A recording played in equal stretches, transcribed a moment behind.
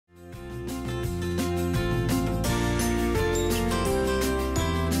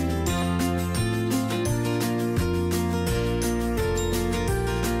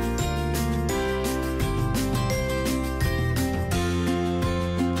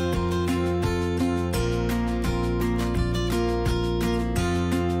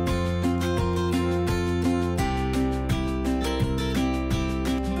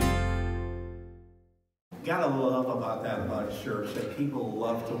Gotta love about that about church, that people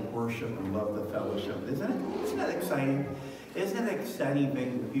love to worship and love the fellowship. Isn't that exciting? Isn't it an exciting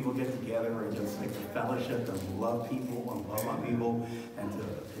thing when people get together and just like the fellowship and love people and love on people and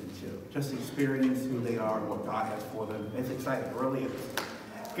to just experience who they are and what God has for them? It's exciting, it really is.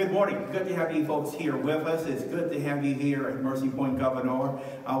 Good morning. Good to have you folks here with us. It's good to have you here at Mercy Point Governor.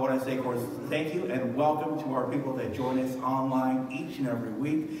 I want to say, of course, thank you and welcome to our people that join us online each and every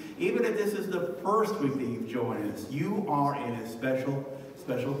week. Even if this is the first week that you've joined us, you are in a special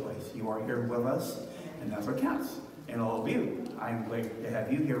place. You are here with us, and that's what counts. And all of you, I'm glad to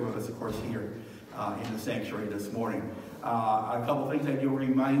have you here with us, of course, here in the sanctuary this morning. A couple things I do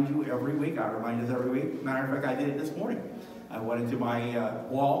remind you every week. I remind us every week. Matter of fact, I did it this morning. I went into my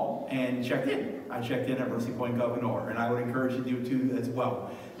wall and checked in. I checked in at Mercy Point Governor, and I would encourage you to do too as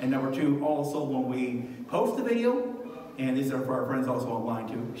well. And number two, also when we post the video, and these are for our friends also online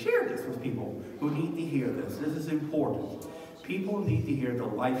too, share this with people who need to hear this. This is important. People need to hear the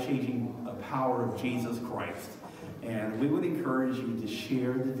life-changing power of Jesus Christ. And we would encourage you to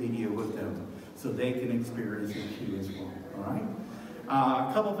share the video with them so they can experience it too as well. All right?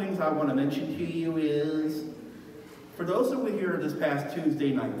 A couple things I want to mention to you is, for those that were here this past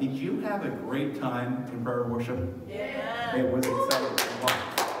Tuesday night, did you have a great time in prayer and worship? Yeah. It was exciting.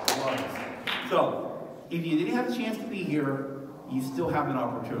 It was. So, if you didn't have a chance to be here, you still have an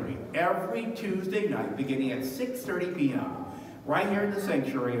opportunity. Every Tuesday night, beginning at 6:30 p.m., right here in the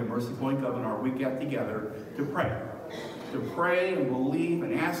sanctuary at Mercy Point Governor, we get together to pray. To pray and believe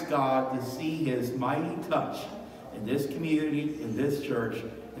and ask God to see His mighty touch in this community, in this church,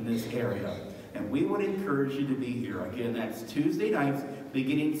 in this area. And we would encourage you to be here. Again, that's Tuesday nights,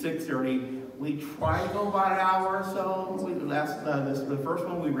 beginning 6:30. We try to go about an hour or so. The first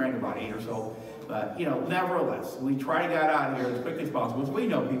one we ran about 8 or so. But, you know, nevertheless, we try to get out of here as quick as possible, because we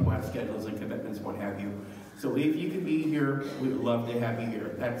know people have schedules and commitments, what have you. So if you can be here, we would love to have you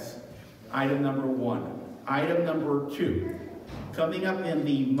here. That's item number one. Item number two, coming up in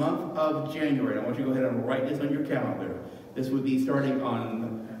the month of January, I want you to go ahead and write this on your calendar. This would be starting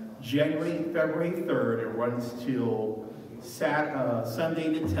on February 3rd. It runs till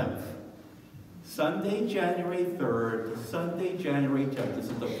Sunday the 10th. Sunday, January 3rd to Sunday, January 10th. This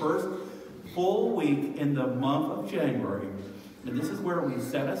is the first full week in the month of January. And this is where we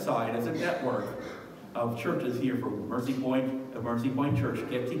set aside as a network of churches here from Mercy Point Church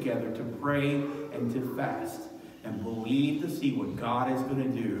get together to pray and to fast and believe to see what God is going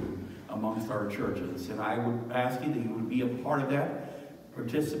to do amongst our churches. And I would ask you that you would be a part of that.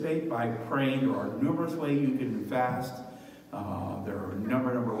 Participate by praying. There are numerous ways you can fast. There are a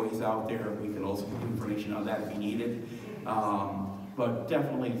number of ways out there. We can also put information on that if you need it. But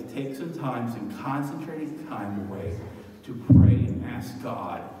definitely take some concentrated time away to pray and ask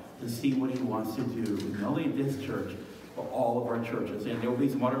God to see what He wants to do, not only in this church, but all of our churches. And there will be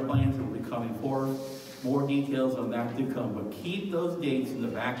some other plans that will be coming forth. More details on that to come. But keep those dates in the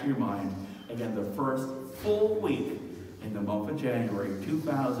back of your mind. Again, the first full week in the month of January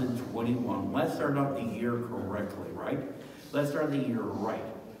 2021. Let's start out the year correctly, right? Let's start the year right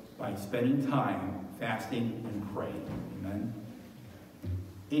by spending time fasting and praying. Amen.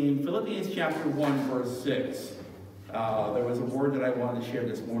 In Philippians chapter 1, verse 6, there was a word that I wanted to share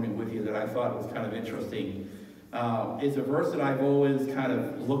this morning with you that I thought was kind of interesting. It's a verse that I've always kind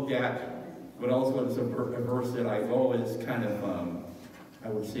of looked at, but also it's a verse that I've always kind of, I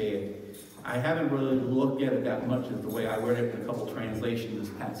would say, I haven't really looked at it that much as the way I read it in a couple translations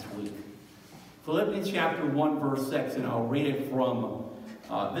this past week. Philippians chapter 1, verse 6, and I'll read it from,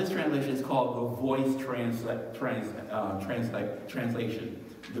 this translation is called the Voice translation.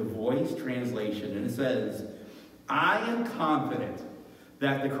 The Voice translation, and it says, I am confident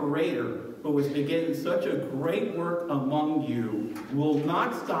that the Creator, who has begun such a great work among you, will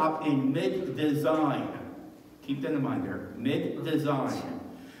not stop in mid-design. Keep that in mind there, mid-design.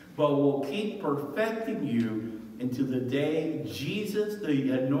 But will keep perfecting you until the day Jesus,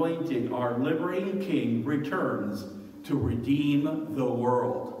 the Anointed, our liberating King, returns to redeem the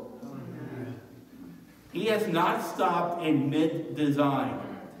world. He has not stopped in mid-design.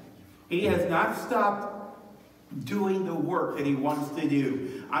 He has not stopped doing the work that He wants to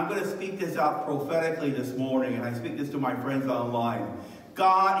do. I'm going to speak this out prophetically this morning, and I speak this to my friends online.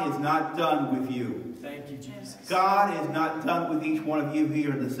 God is not done with you. Thank you, Jesus. God is not done with each one of you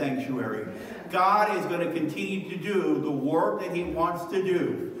here in the sanctuary. God is going to continue to do the work that He wants to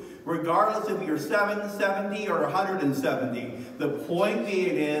do. Regardless if you're 70 or 170, the point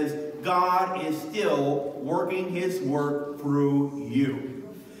being is God is still working His work through you.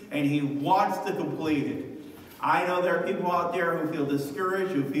 And He wants to complete it. I know there are people out there who feel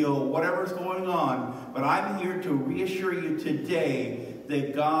discouraged, who feel whatever's going on, but I'm here to reassure you today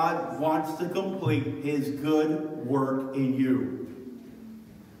that God wants to complete his good work in you.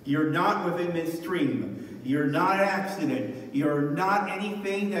 You're not within this stream. You're not an accident. You're not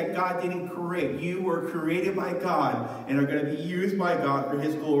anything that God didn't create. You were created by God and are going to be used by God for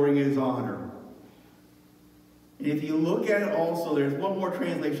his glory and his honor. And if you look at it also, there's one more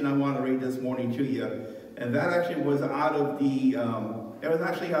translation I want to read this morning to you. And that actually was out of the, it was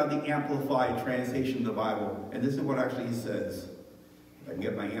actually out of the Amplified translation of the Bible. And this is what actually it says. If I can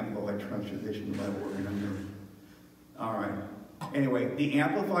get my Amplified translation of the Bible working on here. All right. Anyway, the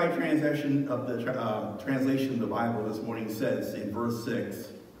Amplified translation of the translation of the Bible this morning says in verse 6,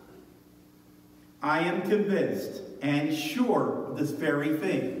 I am convinced and sure of this very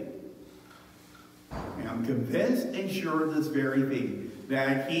thing. I am convinced and sure of this very thing,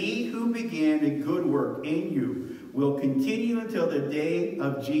 that he who began a good work in you will continue until the day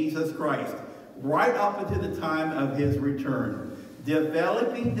of Jesus Christ, right up until the time of his return,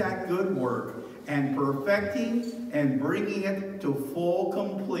 developing that good work and perfecting and bringing it to full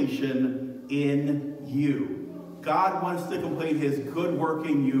completion in you. God wants to complete his good work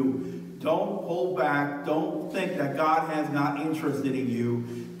in you. Don't hold back. Don't think that God has not interested in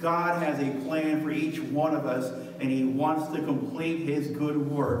you. God has a plan for each one of us, and he wants to complete his good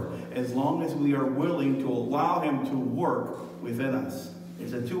work as long as we are willing to allow him to work within us.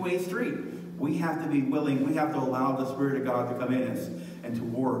 It's a two-way street. We have to be willing. We have to allow the Spirit of God to come in us and to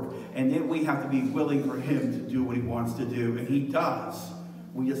work. And then we have to be willing for him to do what he wants to do. And he does.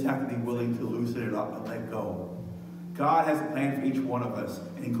 We just have to be willing to loosen it up and let go. God has a plan for each one of us,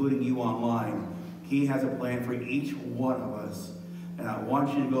 including you online. He has a plan for each one of us. And I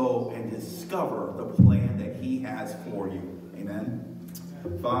want you to go and discover the plan that he has for you. Amen.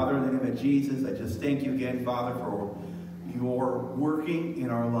 Father, in the name of Jesus, I just thank you again, Father, for your working in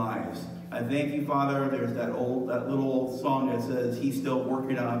our lives. I thank you, Father, there's that little old song that says, he's still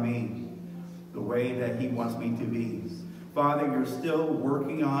working on me the way that he wants me to be. Father, you're still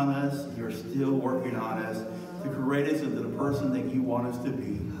working on us. You're still working on us to create us into the person that you want us to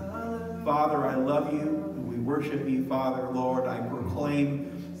be. Father, I love you. We worship you, Father, Lord. I proclaim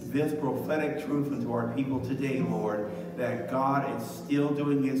this prophetic truth into our people today, Lord, that God is still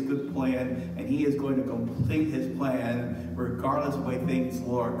doing his good plan, and he is going to complete his plan regardless of the way things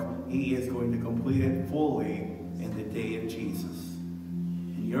look. He is going to complete it fully in the day of Jesus.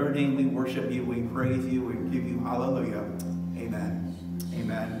 In your name we worship you, we praise you, we give you hallelujah. Amen.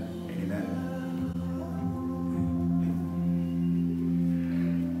 Amen. Amen.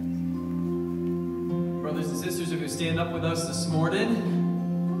 Brothers and sisters, if you stand up with us this morning,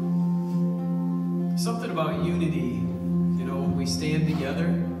 something about unity, you know, when we stand together,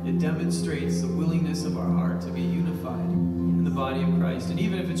 it demonstrates the willingness of our heart to be unified in the body of Christ. And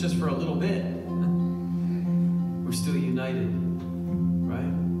even if it's just for a little bit, we're still united,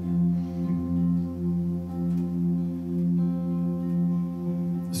 right?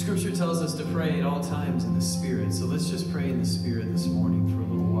 The scripture tells us to pray at all times in the Spirit. So let's just pray in the Spirit this morning for a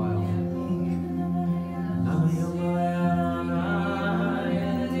little while.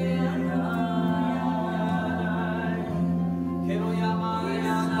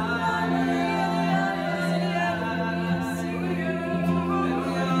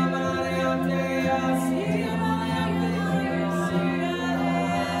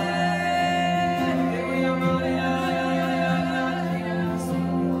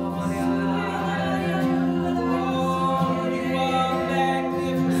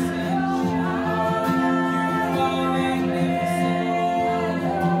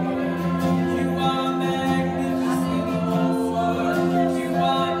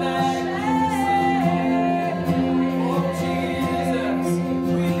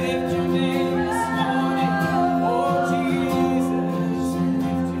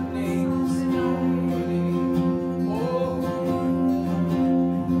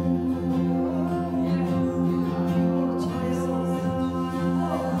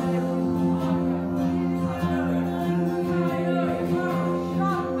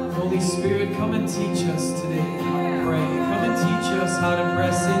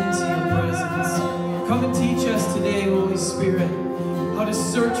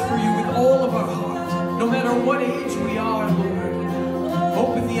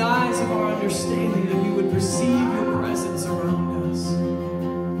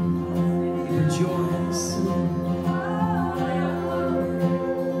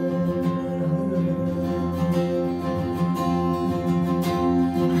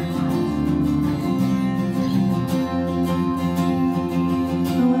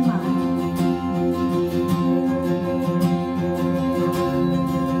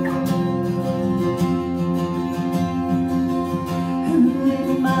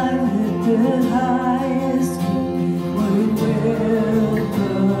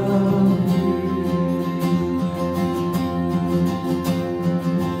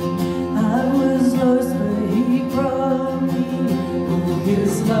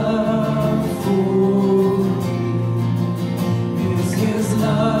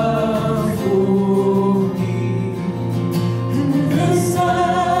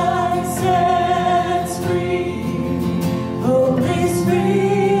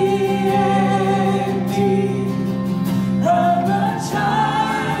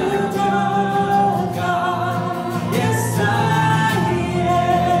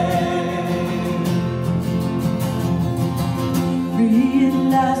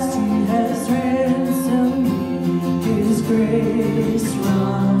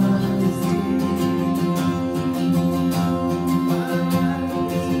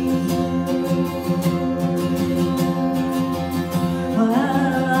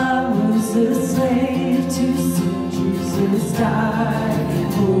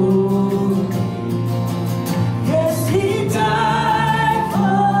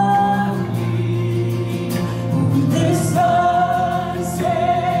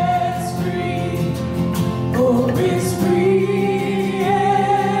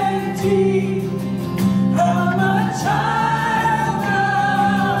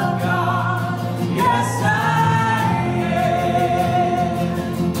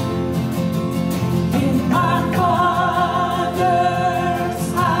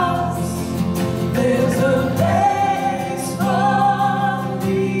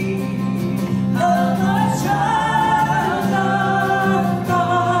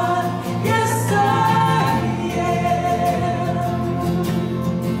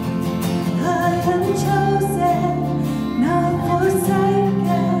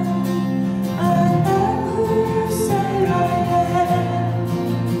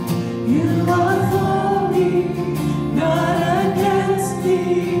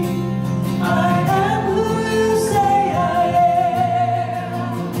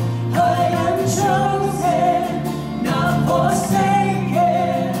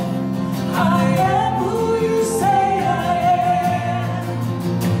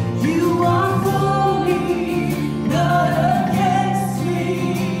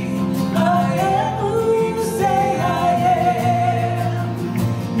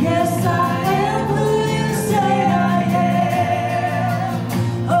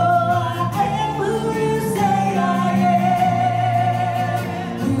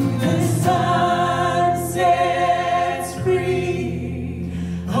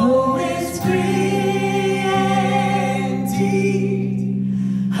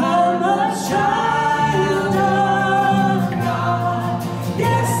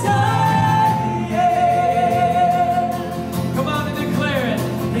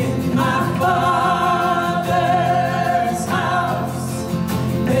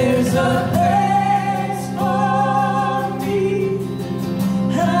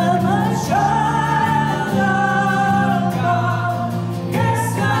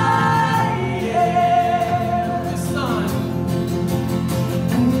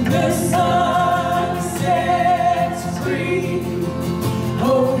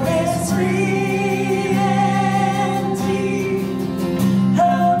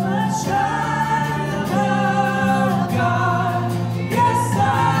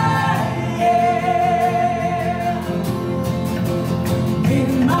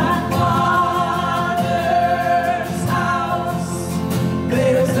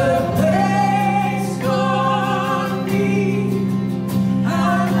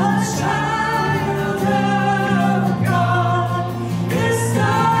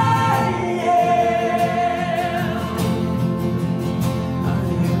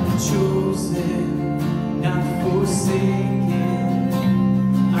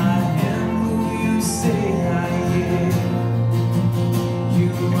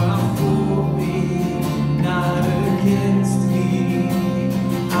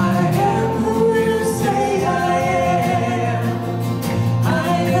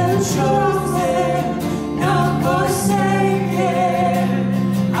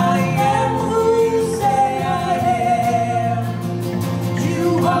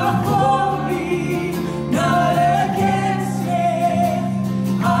 You are for me, not against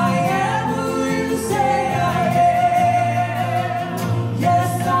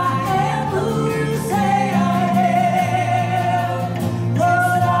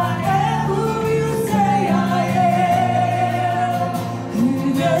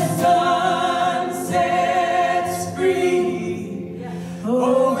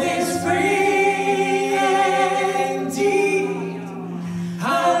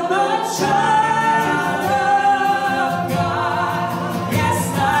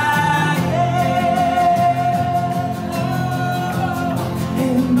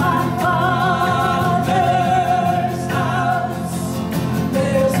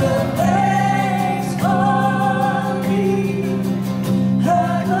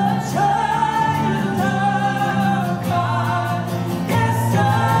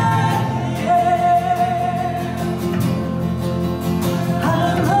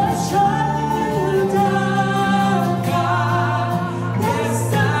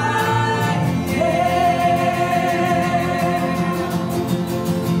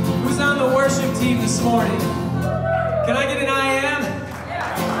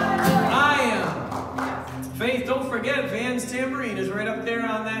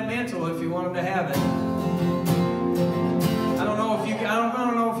them to have it. I don't know if you can,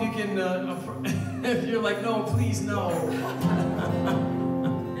 if you're like, no, please, no.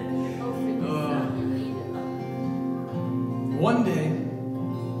 One day,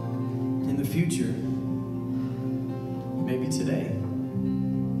 in the future, maybe today,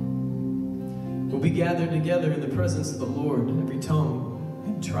 we'll be gathered together in the presence of the Lord, every tongue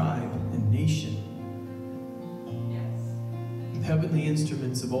and tribe and nation. Yes. Heavenly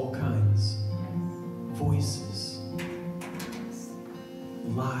instruments of all kinds. Yes. Voices. Yes.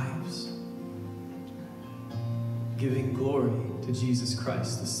 Lives. Giving glory to Jesus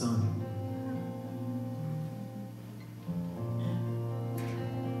Christ, the Son.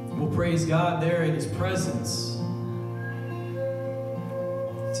 We'll praise God there in His presence.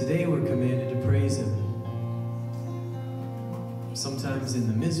 Today we're commanded to praise Him. Sometimes in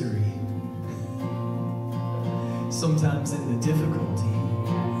the misery. Sometimes in the difficulty.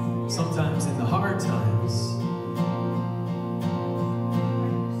 Sometimes in the hard times.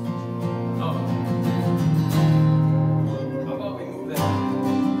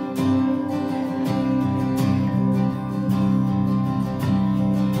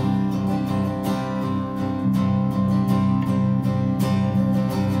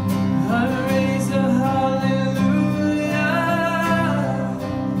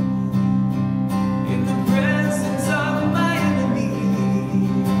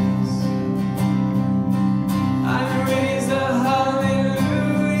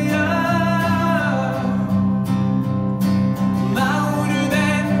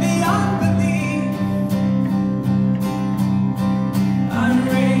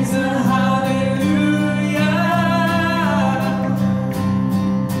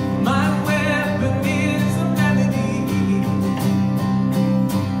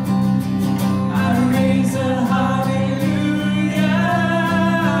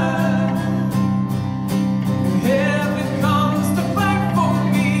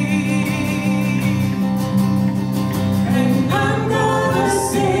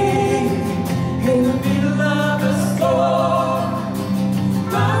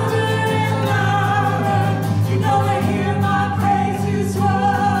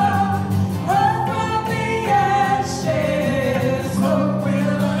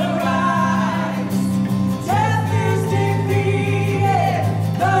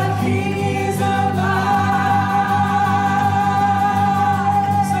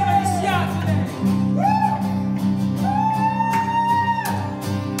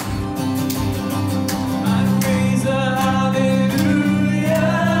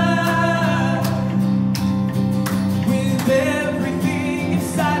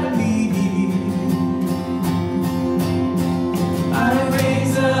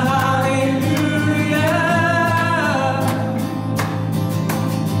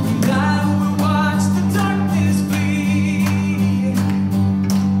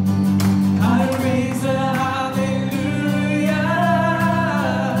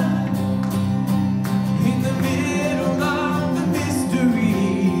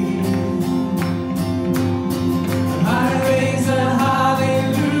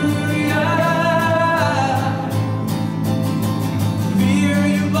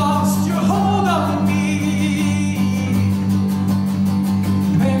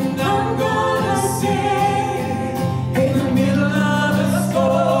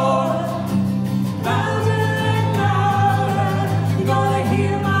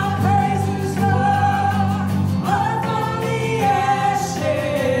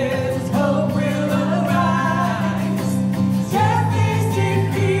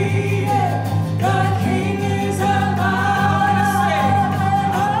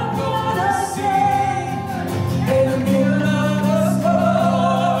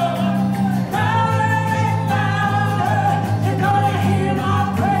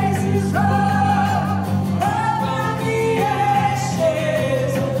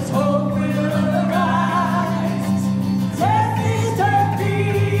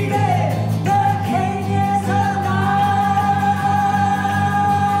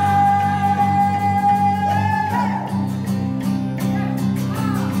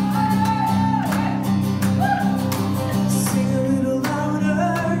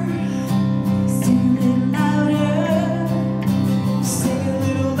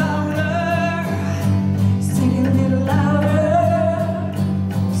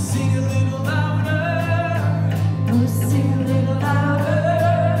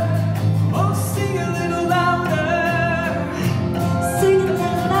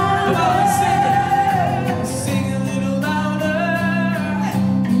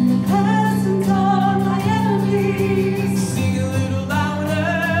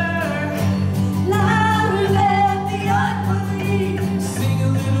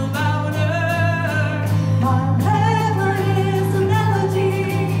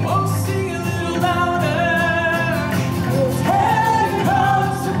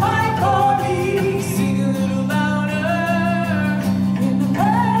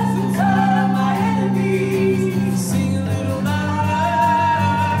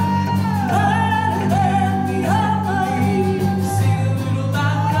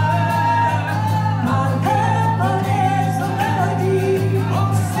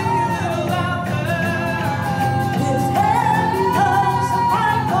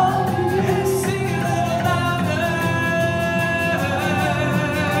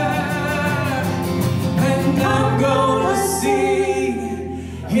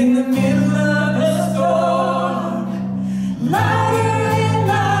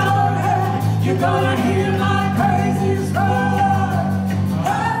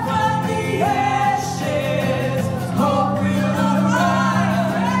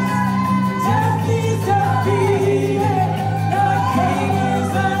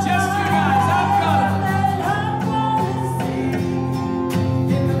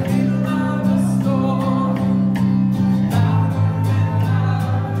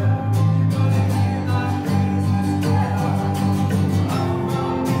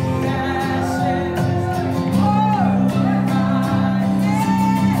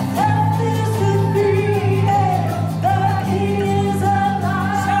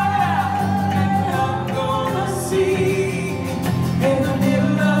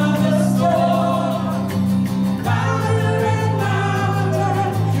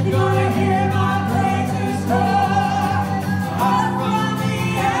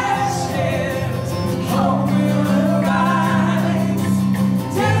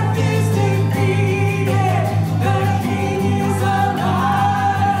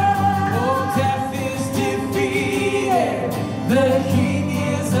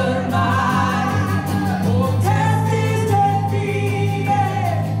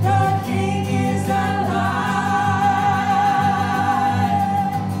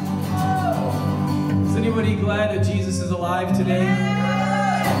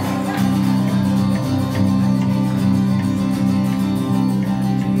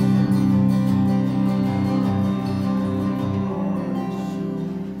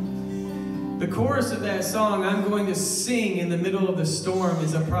 Song I'm going to sing in the middle of the storm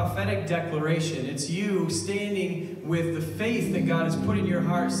is a prophetic declaration. It's you standing with the faith that God has put in your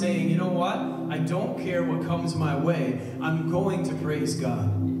heart saying, you know what? I don't care what comes my way. I'm going to praise God.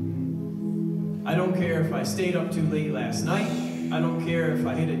 I don't care if I stayed up too late last night. I don't care if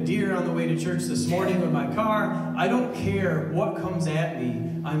I hit a deer on the way to church this morning with my car. I don't care what comes at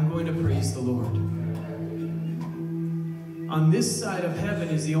me. I'm going to praise the Lord. On this side of heaven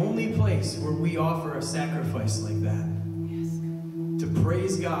is the only place where we offer a sacrifice like that. Yes. To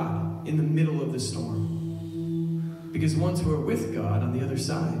praise God in the middle of the storm. Because once we're with God on the other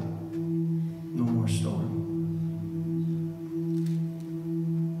side, no more storm.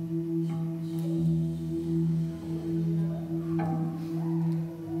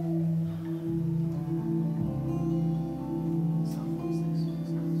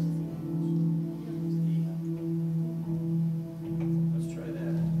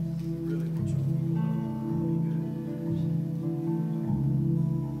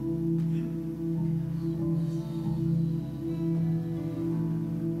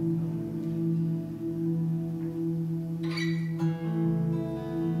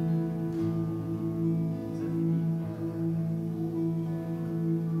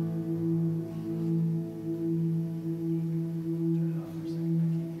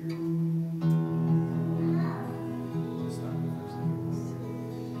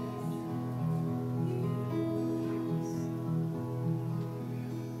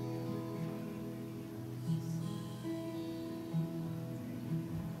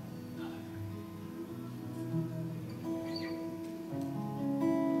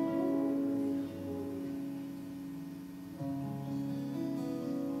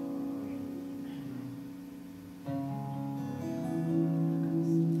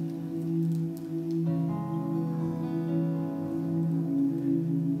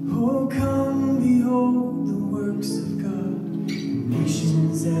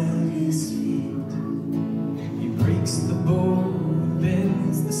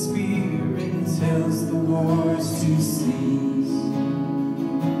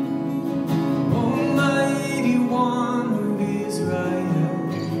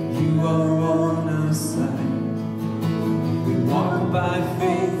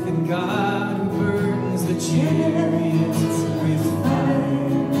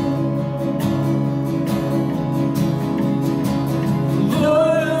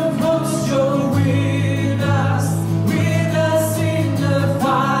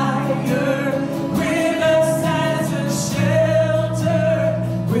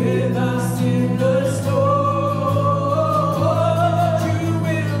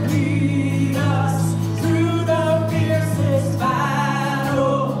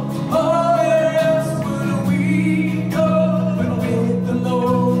 Go!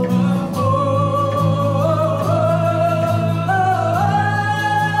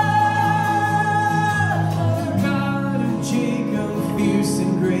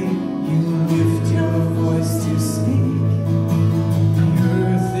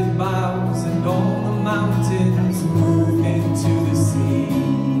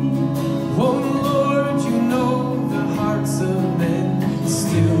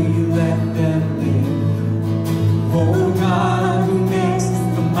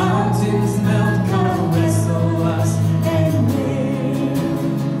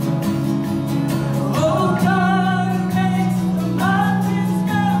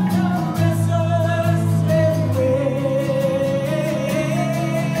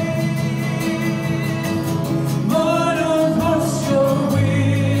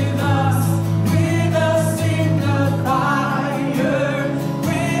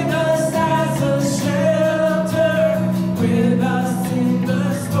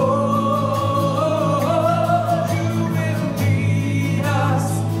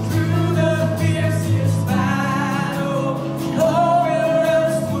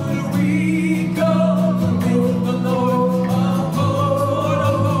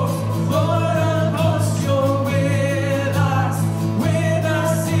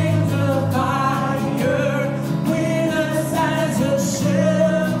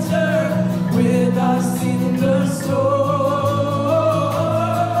 us in the storm.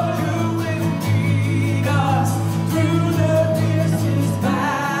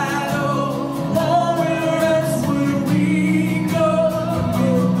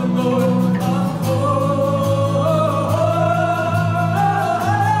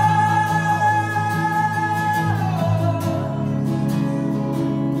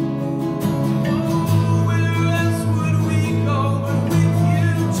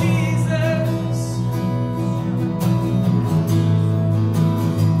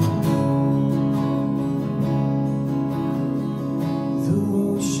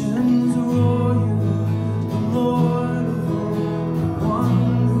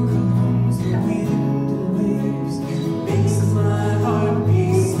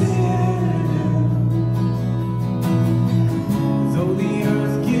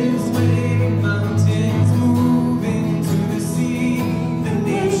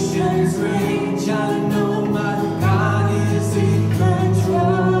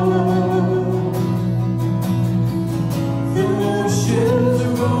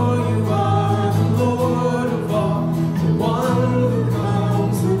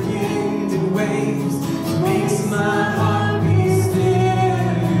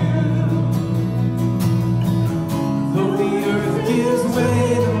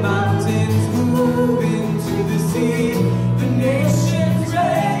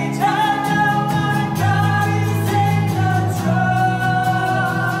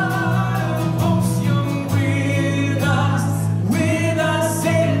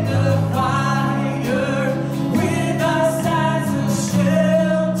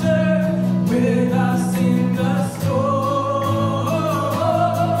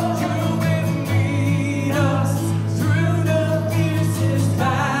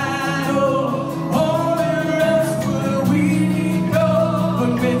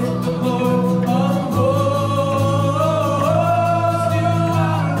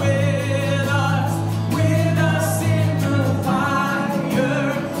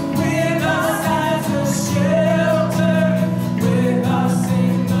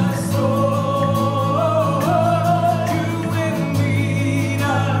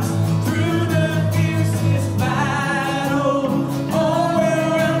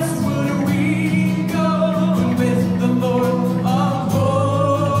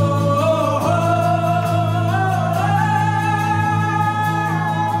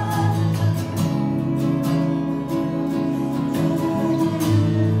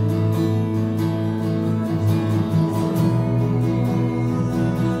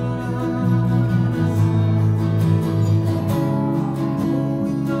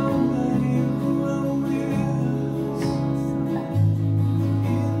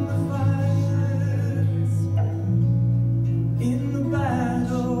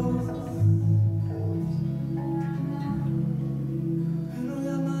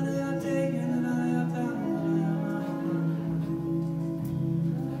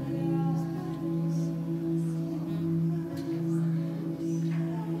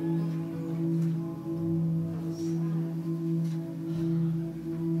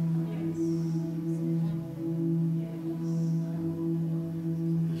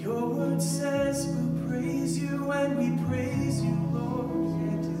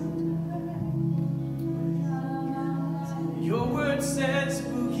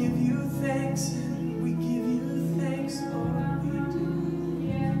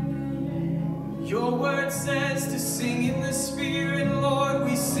 Your word says to sing in the Spirit, Lord,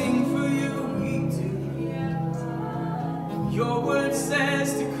 we sing for you, we do. Your word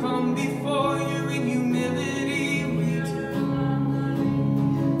says to come before you in humility, we do.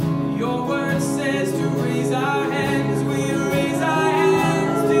 Your word says to raise our hands, we raise our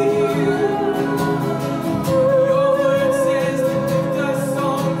hands to you. Your word says to lift us on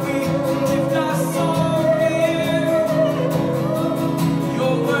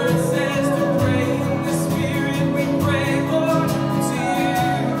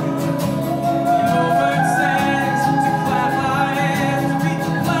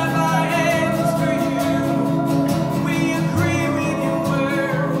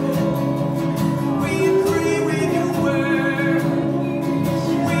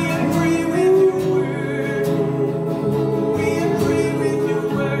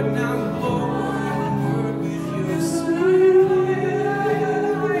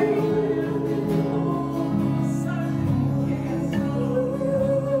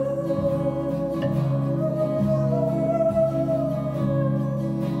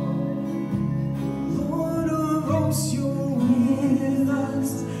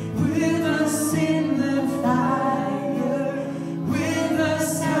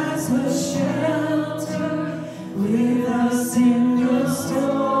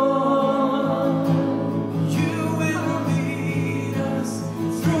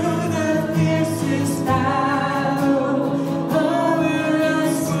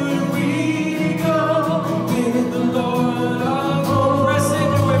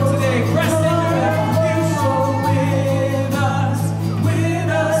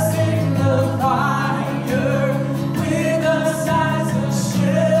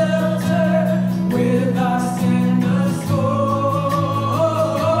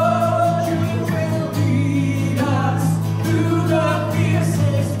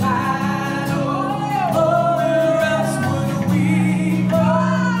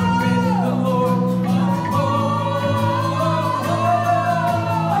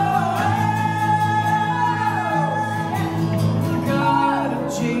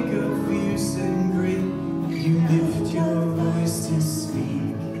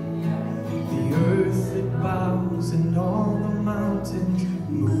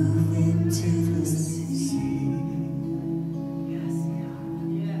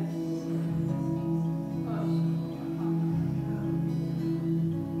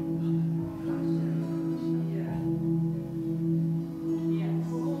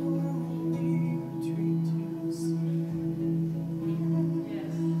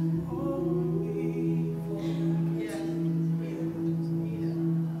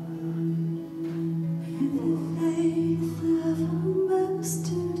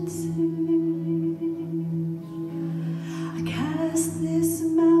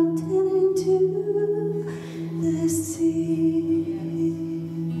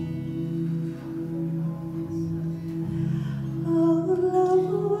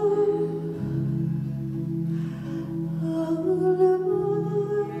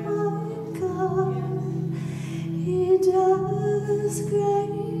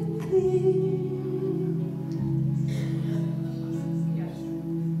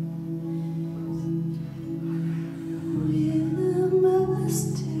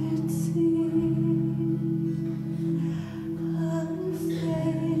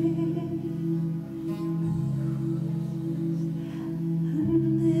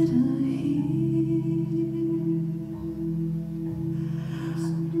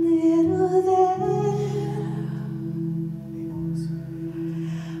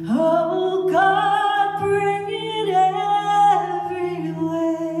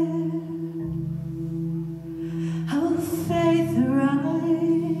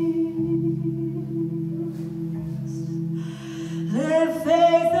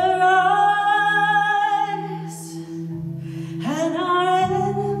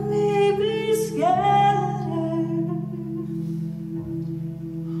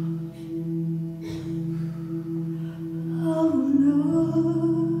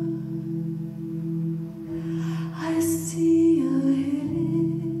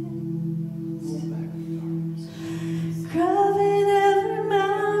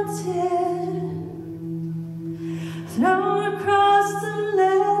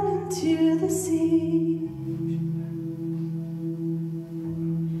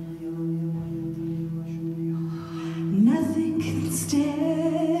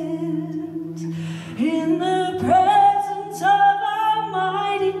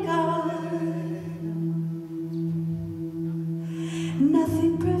Almighty God,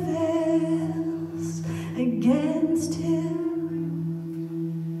 nothing prevails against him.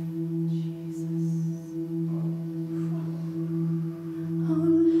 Oh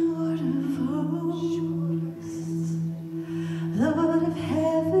Lord of hosts, Lord of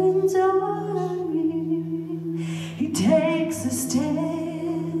heaven's army, he takes a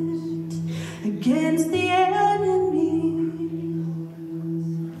stand against the enemy.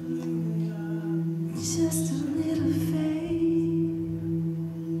 Just a little faith,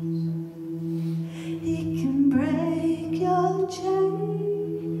 he can break your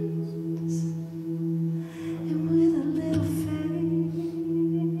chains. And with a little faith,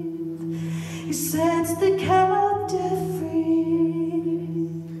 he sets the captive free.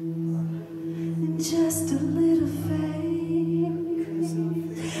 And just a little faith,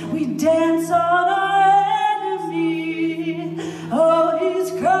 we dance on our enemy. Oh,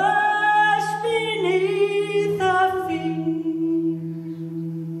 he's crushed beneath our feet.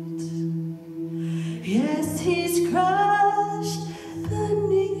 Yes, he's crushed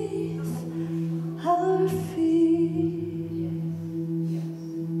beneath our feet.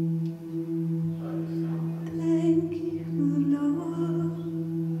 Thank you, Lord.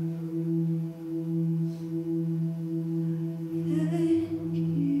 Thank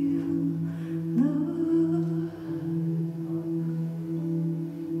you, Lord.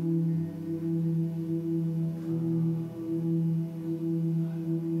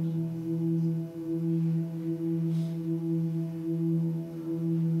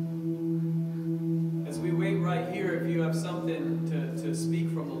 As we wait right here, if you have something to speak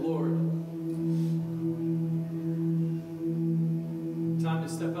from the Lord, time to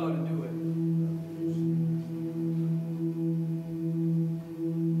step out and do it.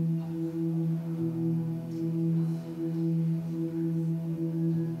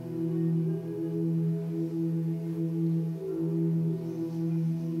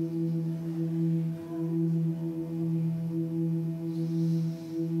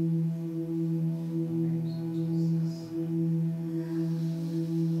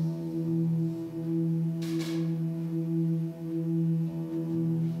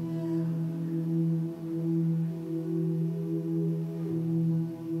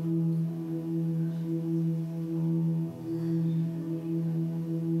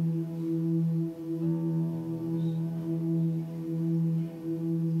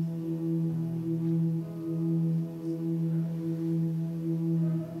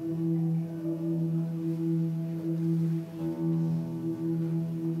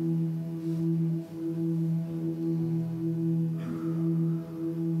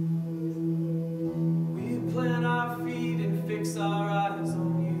 Plant our feet and fix our eyes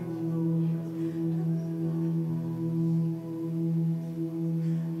on you,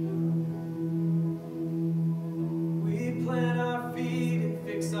 Lord. We plant our feet and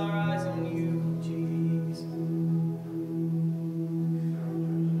fix our eyes on you, Jesus.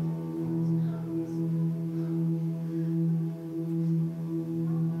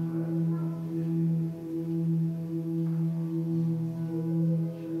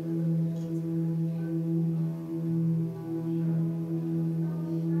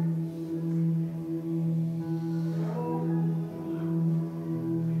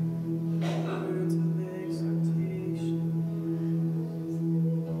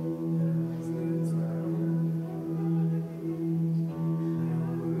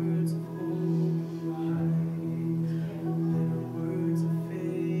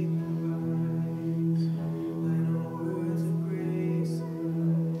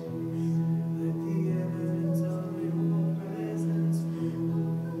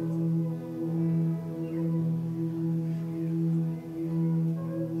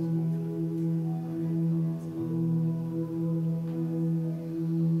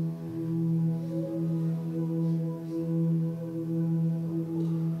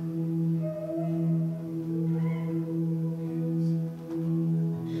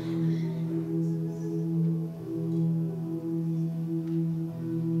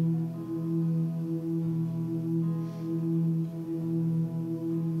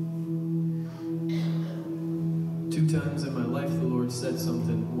 Two times in my life the Lord said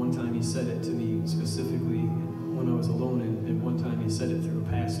something. One time he said it to me specifically when I was alone, and one time he said it through a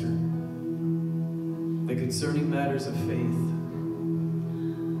pastor. That concerning matters of faith,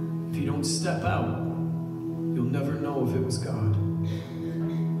 if you don't step out, you'll never know if it was God.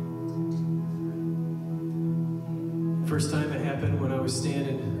 First time it happened when I was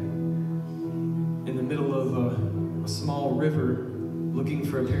standing in the middle of a small river looking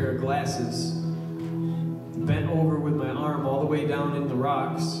for a pair of glasses. bent over with my arm all the way down in the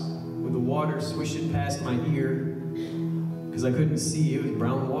rocks, with the water swishing past my ear, because I couldn't see. It was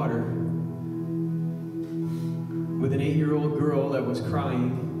brown water. With an 8-year-old girl that was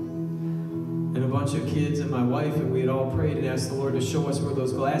crying, and a bunch of kids and my wife, and we had all prayed and asked the Lord to show us where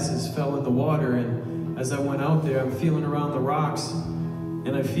those glasses fell in the water. And as I went out there, I'm feeling around the rocks,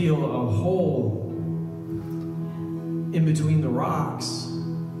 and I feel a hole in between the rocks.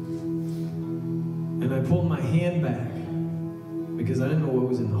 And I pulled my hand back because I didn't know what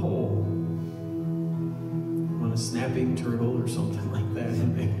was in the hole. On a snapping turtle or something like that,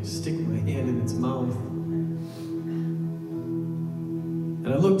 and I stick my hand in its mouth.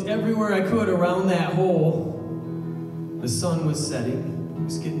 And I looked everywhere I could around that hole. The sun was setting. It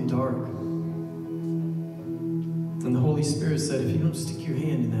was getting dark. And the Holy Spirit said, if you don't stick your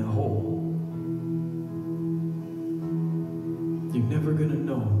hand in that hole, you're never going to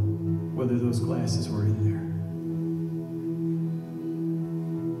know whether those glasses were in there.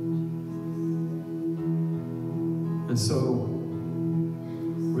 And so,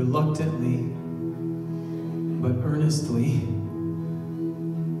 reluctantly, but earnestly,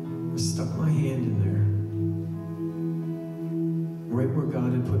 I stuck my hand in there, right where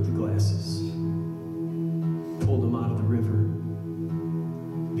God had put the glasses, pulled them out of the river,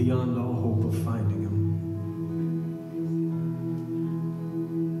 beyond all hope of finding them.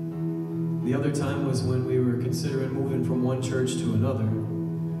 The other time was when we were considering moving from one church to another.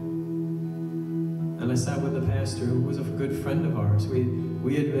 And I sat with the pastor, who was a good friend of ours. We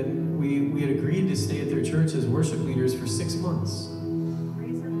had agreed to stay at their church as worship leaders for 6 months.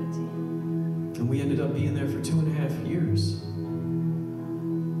 And we ended up being there for 2.5 years.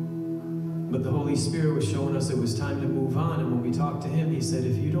 But the Holy Spirit was showing us it was time to move on. And when we talked to him, he said,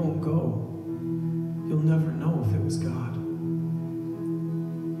 if you don't go, you'll never know if it was God.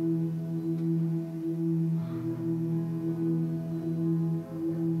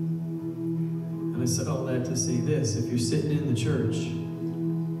 I said all that to say this: if you're sitting in the church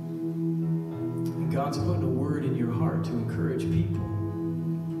and God's putting a word in your heart to encourage people,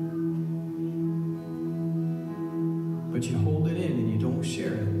 but you hold it in and you don't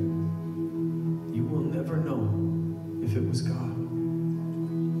share it, you will never know if it was God.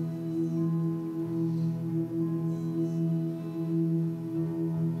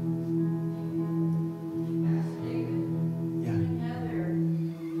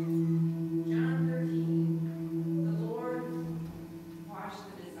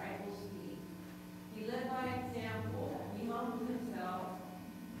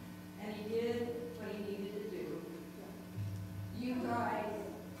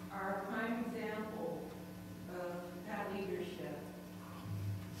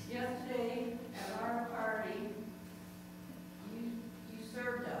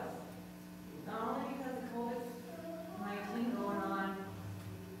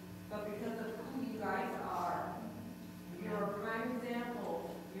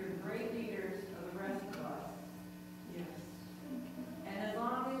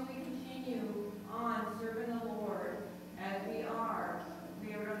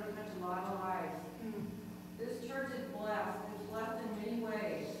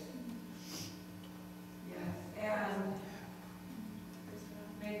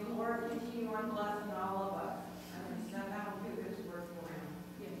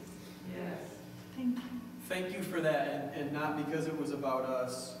 Thank you for that, and not because it was about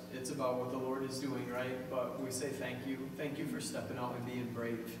us. It's about what the Lord is doing, right? But we say thank you. Thank you for stepping out and being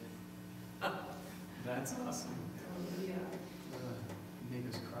brave. That's awesome. You make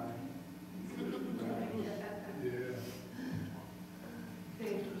us cry. Yeah.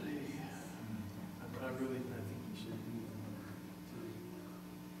 But I think you should be.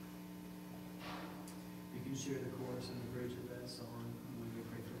 You can share the chorus and the bridge of that song when we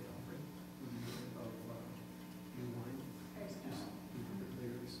pray for the offering. New wine. Just the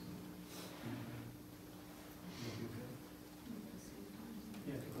lyrics.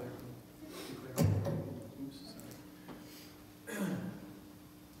 Yeah, declare. Oops, sorry.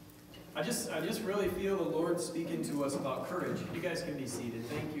 I just really feel the Lord speaking to us about courage. You guys can be seated.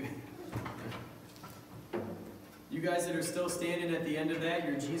 Thank you. You guys that are still standing at the end of that,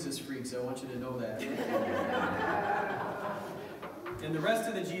 you're Jesus freaks. I want you to know that. And the rest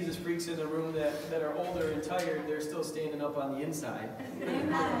of the Jesus freaks in the room that are older and tired, they're still standing up on the inside.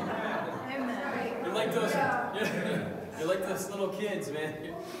 Amen. Amen. You're like those little kids,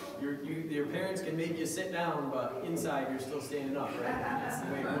 man. Your parents can make you sit down, but inside you're still standing up, right? That's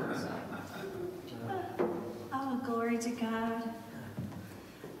the way it works. Oh, glory to God.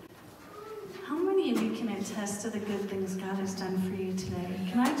 How many of you can attest to the good things God has done for you today?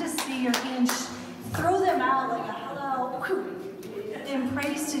 Can I just see your hands throw them out like a hello. In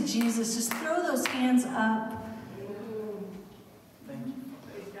praise to Jesus, just throw those hands up.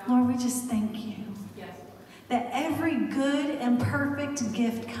 Lord, we just thank you that every good and perfect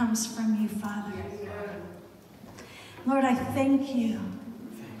gift comes from you, Father. Lord, I thank you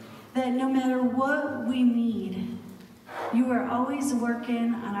that no matter what we need, you are always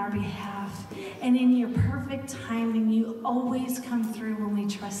working on our behalf. And in your perfect timing, you always come through when we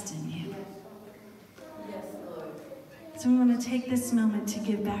trust in you. So we want to take this moment to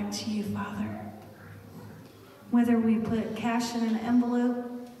give back to you, Father. Whether we put cash in an envelope,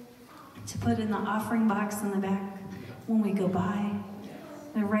 to put in the offering box in the back when we go by,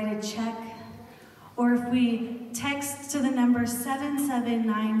 or write a check, or if we text to the number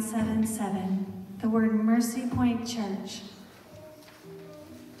 77977, the word Mercy Point Church,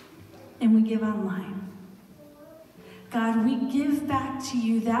 and we give online. God, we give back to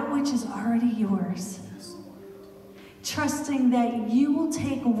you that which is already yours, trusting that you will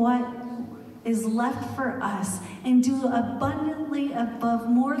take what is left for us and do abundantly above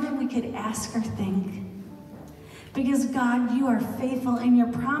more than we could ask or think. Because God, you are faithful and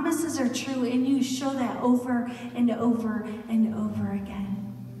your promises are true, and you show that over and over and over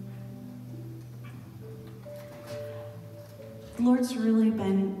again. The Lord's really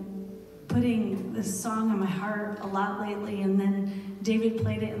been putting this song in my heart a lot lately, and then David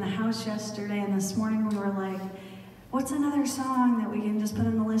played it in the house yesterday, and this morning we were like, what's another song that we can just put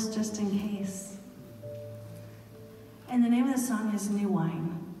on the list just in case? And the name of the song is New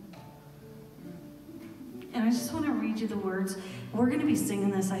Wine. And I just want to read you the words. We're going to be singing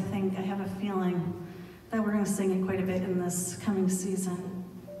this, I think. I have a feeling that we're going to sing it quite a bit in this coming season.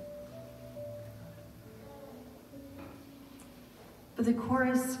 But the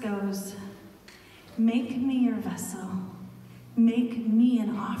chorus goes, make me your vessel. Make me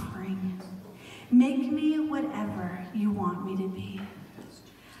an offering. Make me whatever you want me to be.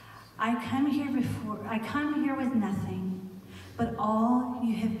 I come here with nothing but all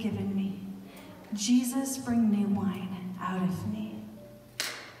you have given me. Jesus, bring new wine out of me.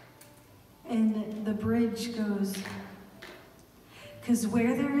 And the bridge goes, because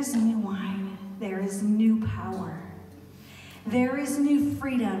where there is new wine, there is new power. There is new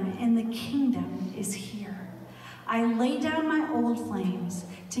freedom, and the kingdom is here. I lay down my old flames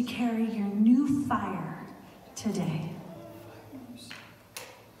to carry your new fire today.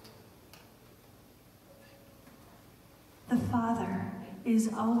 The Father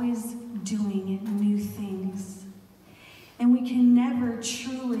is always doing new things, and we can never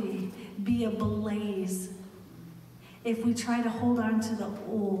truly be ablaze if we try to hold on to the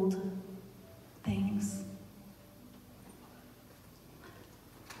old things.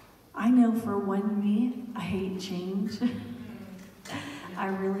 I know for me, I hate change. I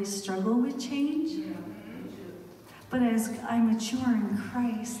really struggle with change. But as I mature in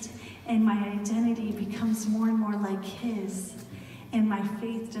Christ and my identity becomes more and more like His, and my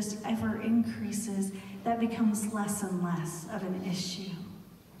faith just ever increases, that becomes less and less of an issue.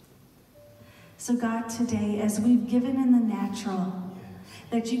 So God, today, as we've given in the natural,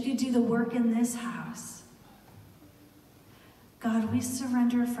 that you could do the work in this house, God, we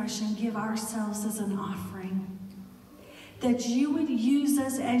surrender afresh and give ourselves as an offering. That you would use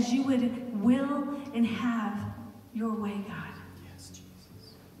us as you would will and have your way, God. Yes,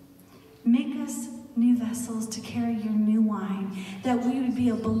 Jesus. Make us new vessels to carry your new wine, that we would be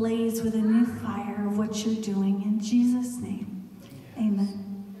ablaze with a new fire of what you're doing. In Jesus' name, amen.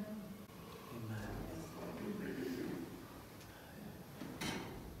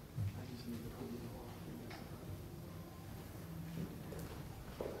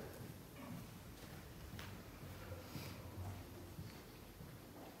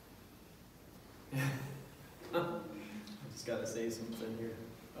 I just gotta say something here.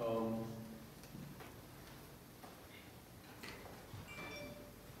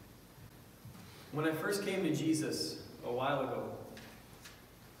 When I first came to Jesus a while ago,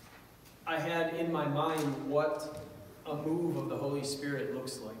 I had in my mind what a move of the Holy Spirit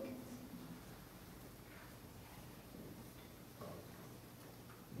looks like.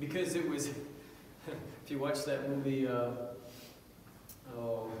 Because it was, if you watch that movie,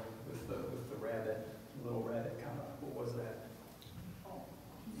 with the rabbit, little rabbit cop, what was that?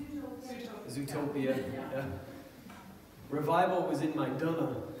 Zootopia. Yeah. Revival was in my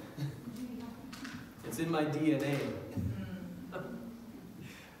dunna. It's in my DNA.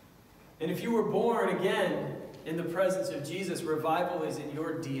 And if you were born again in the presence of Jesus, revival is in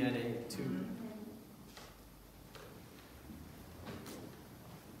your DNA too.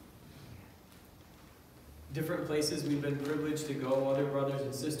 different places we've been privileged to go, other brothers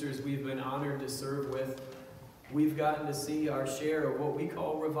and sisters we've been honored to serve with, we've gotten to see our share of what we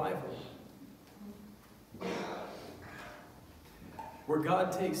call revival. Where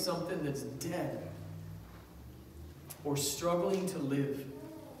God takes something that's dead or struggling to live,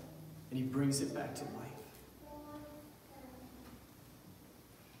 and He brings it back to life.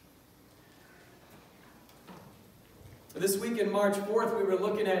 This week in March 4th, we were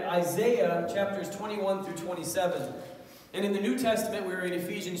looking at Isaiah chapters 21 through 27. And in the New Testament, we were in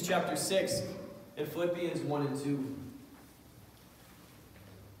Ephesians chapter 6 and Philippians 1 and 2.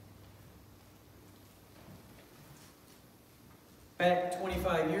 Back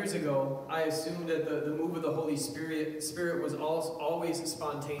 25 years ago, I assumed that the move of the Holy Spirit was always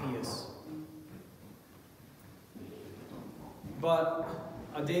spontaneous. But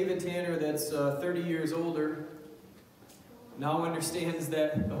a David Tanner that's 30 years older now understands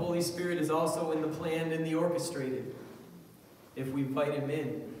that the Holy Spirit is also in the planned and the orchestrated, if we invite Him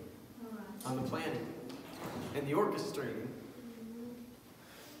in on the planning and the orchestrating.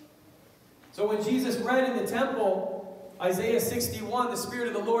 So when Jesus read in the temple, Isaiah 61, the Spirit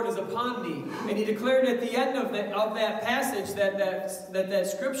of the Lord is upon me. And He declared at the end of that passage that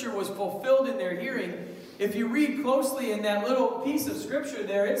scripture was fulfilled in their hearing. If you read closely in that little piece of scripture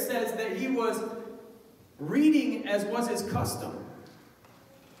there, it says that He was reading as was His custom.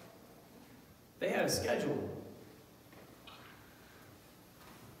 They had a schedule.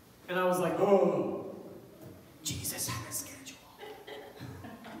 And I was like, oh, Jesus had a schedule.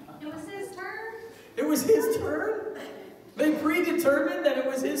 It was His turn? It was His turn? They predetermined that it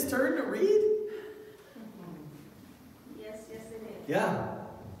was His turn to read? Yes, it is. Yeah.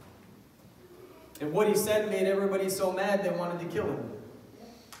 And what He said made everybody so mad they wanted to kill Him.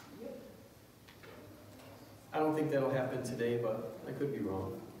 I don't think that'll happen today, but I could be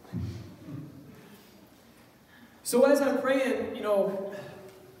wrong. So as I'm praying,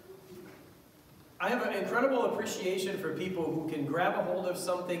 I have an incredible appreciation for people who can grab a hold of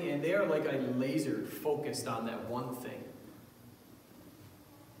something and they are like a laser focused on that one thing.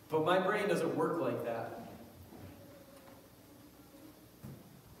 But my brain doesn't work like that.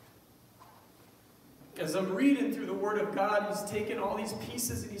 As I'm reading through the Word of God, He's taking all these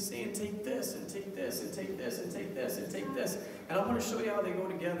pieces and He's saying, take this, and take this, and take this, and take this, and take this. And I want to show you how they go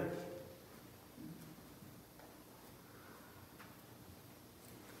together.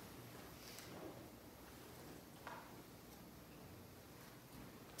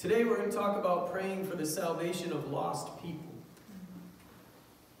 Today we're going to talk about praying for the salvation of lost people.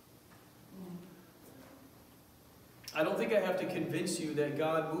 I don't think I have to convince you that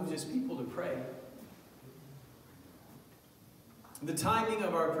God moves His people to pray. The timing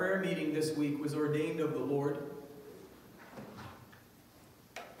of our prayer meeting this week was ordained of the Lord.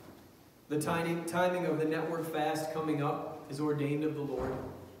 The timing of the network fast coming up is ordained of the Lord.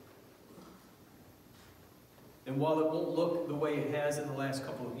 And while it won't look the way it has in the last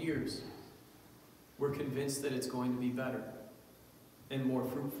couple of years, we're convinced that it's going to be better and more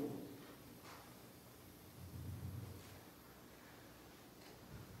fruitful.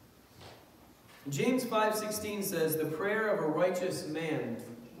 James 5:16 says, the prayer of a righteous man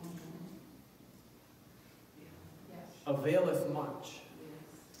availeth much.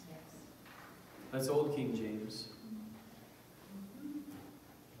 That's Old King James.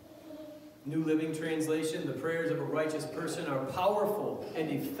 New Living Translation, the prayers of a righteous person are powerful and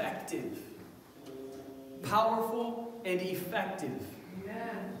effective. Powerful and effective.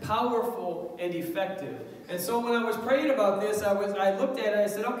 Powerful and effective. And so when I was praying about this, I looked at it, I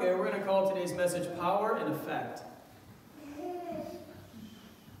said, okay, we're going to call today's message Power and Effect.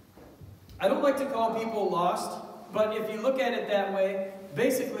 I don't like to call people lost, but if you look at it that way,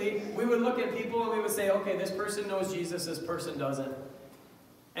 basically, we would look at people and we would say, okay, this person knows Jesus, this person doesn't.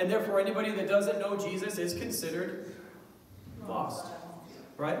 And therefore, anybody that doesn't know Jesus is considered lost.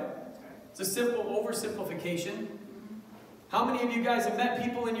 Right? It's a simple oversimplification. How many of you guys have met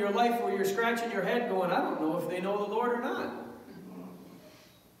people in your life where you're scratching your head going, I don't know if they know the Lord or not?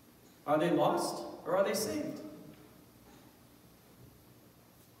 Are they lost or are they saved?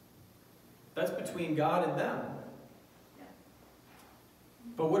 That's between God and them.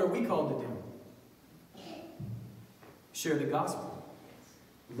 But what are we called to do? Share the gospel.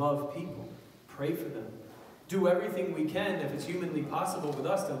 Love people. Pray for them. Do everything we can, if it's humanly possible with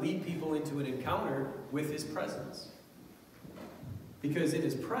us, to lead people into an encounter with His presence. Because in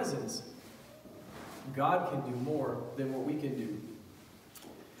His presence, God can do more than what we can do.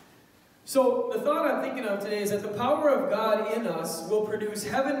 So the thought I'm thinking of today is that the power of God in us will produce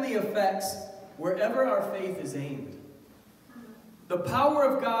heavenly effects wherever our faith is aimed. the power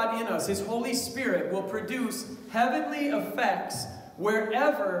of God in us, His Holy Spirit, will produce heavenly effects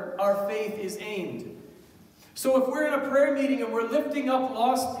wherever our faith is aimed. So if we're in a prayer meeting and we're lifting up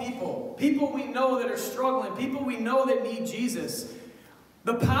lost people, people we know that are struggling, people we know that need Jesus,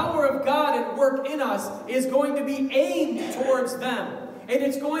 the power of God at work in us is going to be aimed towards them. And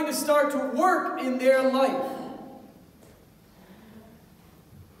it's going to start to work in their life.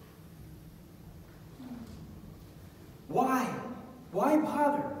 Why? Why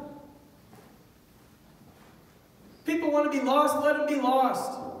bother? People want to be lost, let them be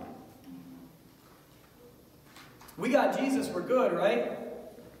lost. We got Jesus, we're good, right?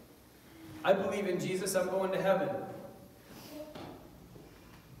 I believe in Jesus, I'm going to heaven.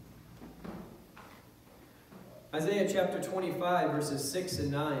 Isaiah chapter 25, verses 6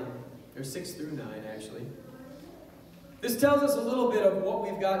 and 9, or 6 through 9, actually. This tells us a little bit of what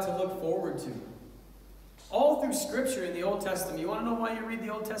we've got to look forward to. All through Scripture in the Old Testament. You want to know why you read the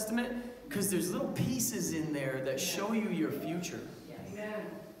Old Testament? Because there's little pieces in there that show you your future. Amen.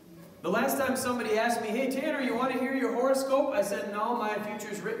 The last time somebody asked me, hey, Tanner, you want to hear your horoscope? I said, no, my future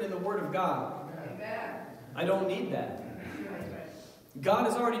is written in the Word of God. Amen. I don't need that. God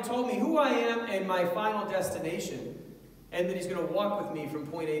has already told me who I am and my final destination, and that He's going to walk with me from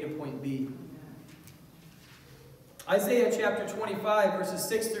point A to point B. Isaiah chapter 25, verses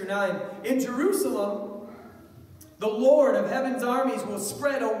 6 through 9. In Jerusalem, the Lord of heaven's armies will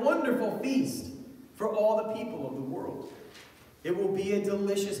spread a wonderful feast for all the people of the world. It will be a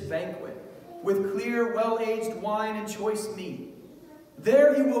delicious banquet with clear, well-aged wine and choice meat.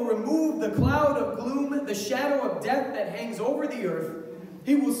 There He will remove the cloud of gloom, the shadow of death that hangs over the earth.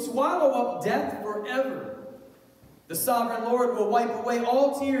 He will swallow up death forever. The sovereign Lord will wipe away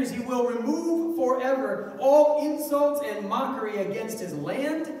all tears. He will remove forever all insults and mockery against His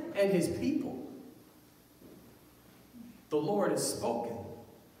land and His people. The Lord has spoken.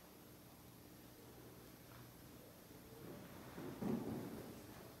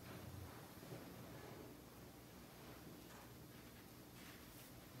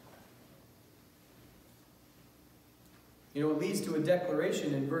 You know, it leads to a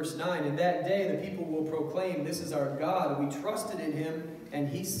declaration in verse 9. In that day, the people will proclaim, this is our God. We trusted in Him, and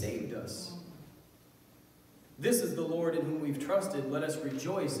He saved us. This is the Lord in whom we've trusted. Let us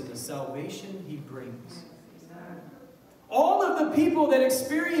rejoice in the salvation He brings. All of the people that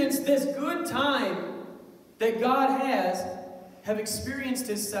experience this good time that God has have experienced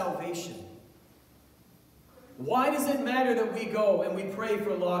His salvation. Why does it matter that we go and we pray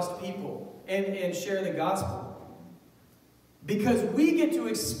for lost people and share the gospel? Because we get to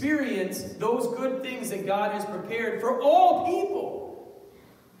experience those good things that God has prepared for all people.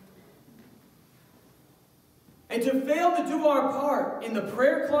 And to fail to do our part in the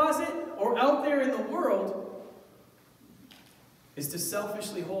prayer closet or out there in the world is to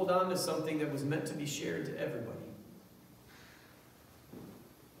selfishly hold on to something that was meant to be shared to everybody.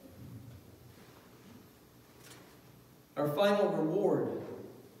 Our final reward,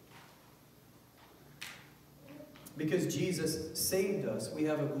 because Jesus saved us, we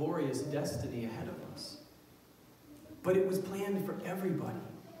have a glorious destiny ahead of us. But it was planned for everybody.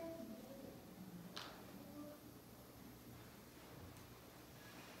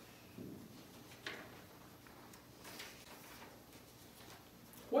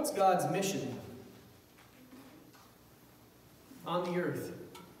 What's God's mission on the earth?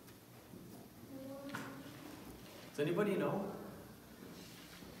 Does anybody know?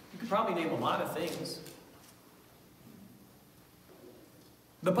 You could probably name a lot of things.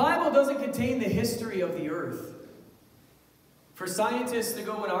 The Bible doesn't contain the history of the earth. For scientists to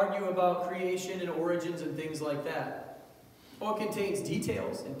go and argue about creation and origins and things like that. Well, it contains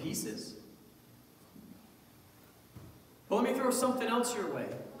details and pieces. But let me throw something else your way.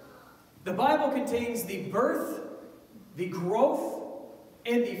 The Bible contains the birth, the growth,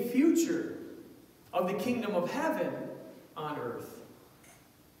 and the future of the kingdom of heaven on earth.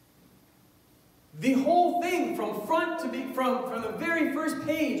 The whole thing from the very first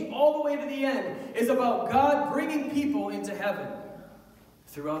page all the way to the end is about God bringing people into heaven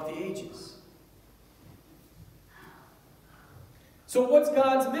throughout the ages. So what's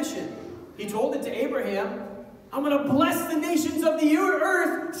God's mission? He told it to Abraham, I'm going to bless the nations of the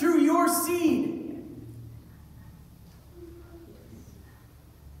earth through your seed.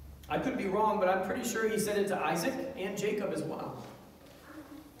 I could be wrong, but I'm pretty sure he said it to Isaac and Jacob as well.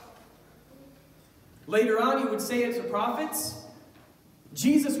 Later on, he would say it to prophets.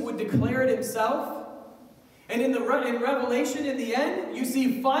 Jesus would declare it himself. And in Revelation, in the end, you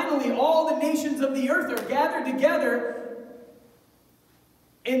see finally all the nations of the earth are gathered together.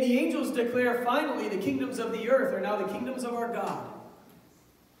 And the angels declare finally the kingdoms of the earth are now the kingdoms of our God.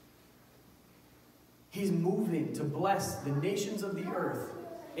 He's moving to bless the nations of the earth,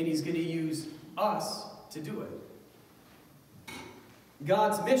 and he's going to use us to do it.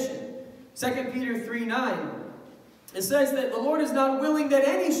 God's mission. 2 Peter 3:9. It says that the Lord is not willing that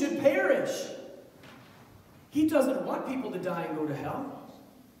any should perish. He doesn't want people to die and go to hell.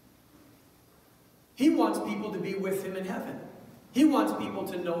 He wants people to be with him in heaven. He wants people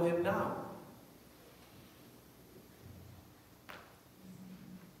to know him now.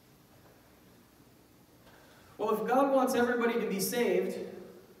 Well, if God wants everybody to be saved,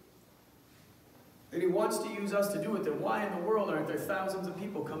 and he wants to use us to do it, then why in the world aren't there thousands of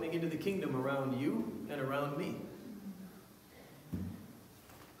people coming into the kingdom around you and around me?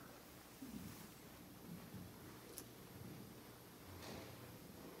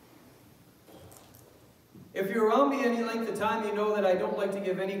 If you're around me any length of time, you know that I don't like to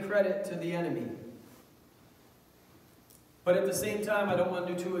give any credit to the enemy. But at the same time, I don't want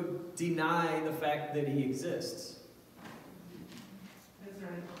to deny the fact that he exists. That's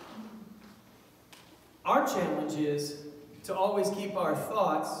right. Our challenge is to always keep our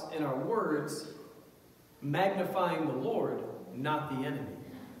thoughts and our words magnifying the Lord, not the enemy.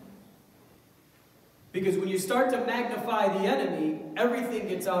 Because when you start to magnify the enemy, everything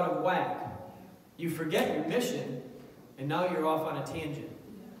gets out of whack. You forget your mission, and now you're off on a tangent.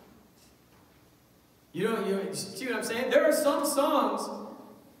 You see what I'm saying? There are some songs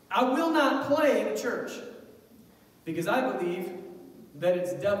I will not play in a church because I believe that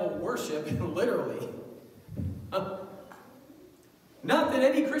it's devil worship, literally. Not that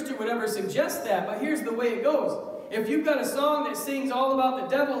any Christian would ever suggest that, but here's the way it goes. If you've got a song that sings all about the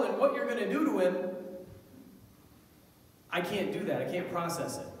devil and what you're going to do to him, I can't do that. I can't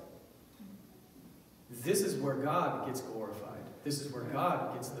process it. This is where God gets glorified. This is where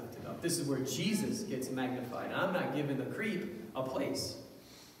God gets lifted up. This is where Jesus gets magnified. I'm not giving the creep a place.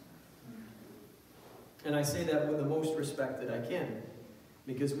 And I say that with the most respect that I can.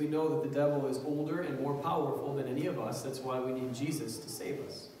 Because we know that the devil is older and more powerful than any of us. That's why we need Jesus to save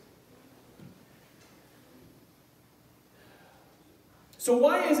us. So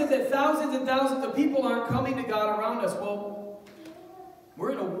why is it that thousands and thousands of people aren't coming to God around us? Well,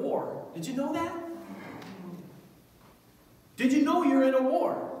 we're in a war. Did you know that? Did you know you're in a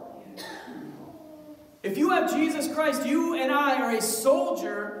war? If you have Jesus Christ, you and I are a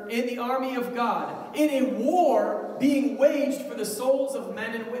soldier in the army of God, in a war being waged for the souls of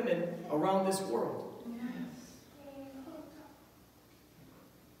men and women around this world.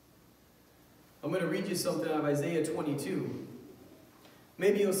 I'm going to read you something out of Isaiah 22.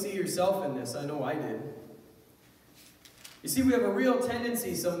 Maybe you'll see yourself in this. I know I did. You see, we have a real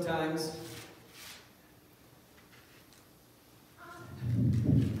tendency sometimes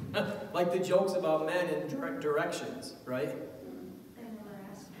like the jokes about men in directions, right?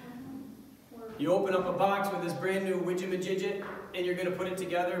 You open up a box with this brand new widget and you're going to put it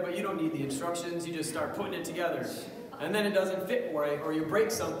together, but you don't need the instructions. You just start putting it together. And then it doesn't fit right, or you break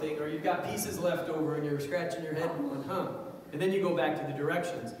something, or you've got pieces left over and you're scratching your head going, huh? And then you go back to the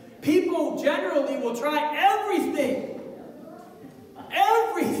directions. People generally will try everything,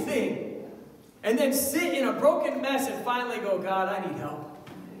 and then sit in a broken mess and finally go, God, I need help.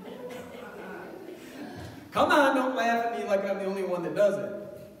 Come on, don't laugh at me like I'm the only one that does it.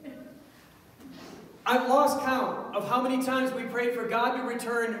 I've lost count of how many times we prayed for God to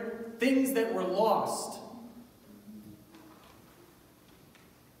return things that were lost.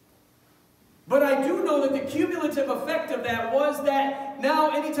 But I do know that the cumulative effect of that was that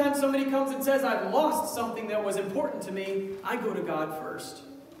now anytime somebody comes and says, I've lost something that was important to me, I go to God first.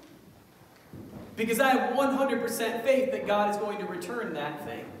 Because I have 100% faith that God is going to return that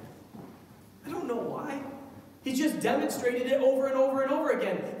thing. I don't know why. He's just demonstrated it over and over and over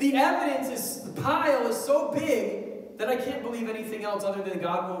again. The the pile is so big that I can't believe anything else other than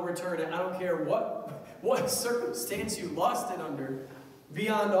God will return it. I don't care what circumstance you lost it under.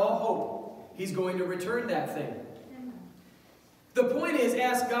 Beyond all hope, He's going to return that thing. The point is,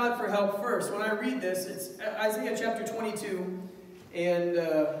 ask God for help first. When I read this, it's Isaiah chapter 22, and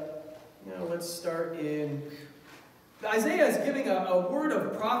let's start in... Isaiah is giving a word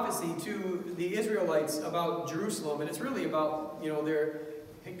of prophecy to the Israelites about Jerusalem, and it's really about,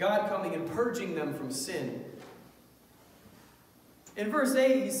 God coming and purging them from sin. In verse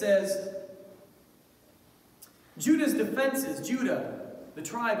 8, he says, Judah's defenses, Judah, the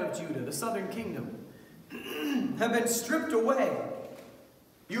tribe of Judah, the southern kingdom, have been stripped away.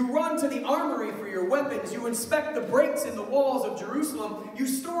 You run to the armory for your weapons. You inspect the breaks in the walls of Jerusalem. You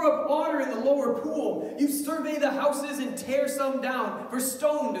store up water in the lower pool. You survey the houses and tear some down for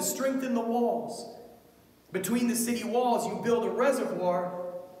stone to strengthen the walls. Between the city walls, you build a reservoir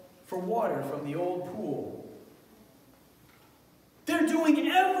for water from the old pool. They're doing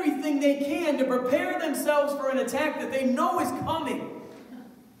everything they can to prepare themselves for an attack that they know is coming.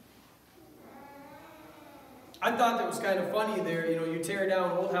 I thought that was kind of funny there. You know, you tear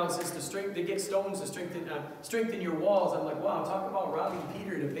down old houses to get stones to strengthen your walls. I'm like, wow, talk about robbing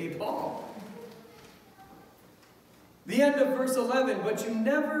Peter to pay Paul. The end of verse 11, but you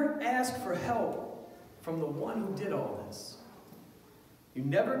never ask for help from the one who did all this. You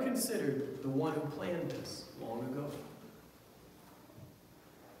never considered the one who planned this long ago.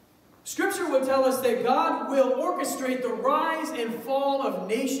 Scripture would tell us that God will orchestrate the rise and fall of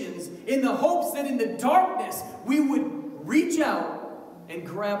nations in the hopes that in the darkness we would reach out and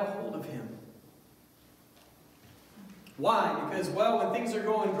grab a hold of Him. Why? Because, well, when things are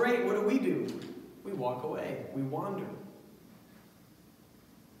going great, what do? We walk away. We wander.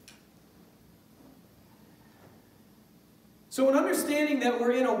 So in understanding that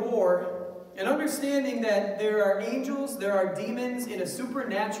we're in a war, and understanding that there are angels, there are demons in a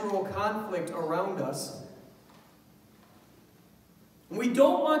supernatural conflict around us, we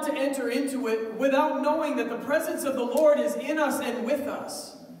don't want to enter into it without knowing that the presence of the Lord is in us and with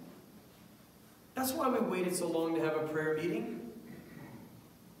us. That's why we waited so long to have a prayer meeting.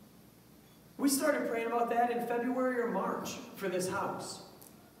 We started praying about that in February or March for this house,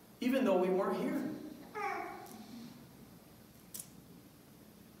 even though we weren't here.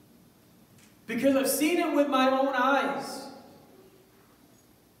 Because I've seen it with my own eyes.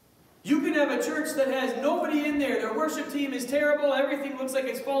 You can have a church that has nobody in there. Their worship team is terrible. Everything looks like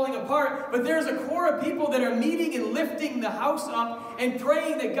it's falling apart. But there's a core of people that are meeting and lifting the house up and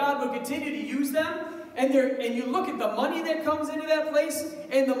praying that God will continue to use them. And you look at the money that comes into that place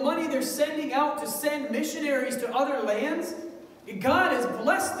and the money they're sending out to send missionaries to other lands. God has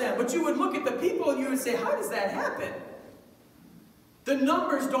blessed them. But you would look at the people and you would say, how does that happen? The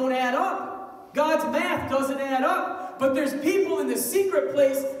numbers don't add up. God's math doesn't add up. But there's people in the secret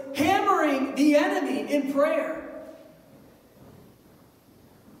place hammering the enemy in prayer.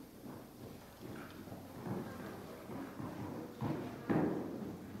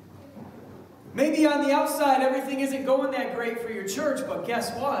 Maybe on the outside everything isn't going that great for your church, but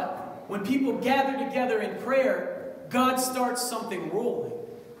guess what? When people gather together in prayer, God starts something rolling.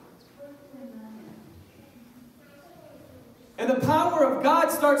 And the power of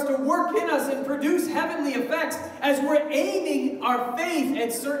God starts to work in us and produce heavenly effects as we're aiming our faith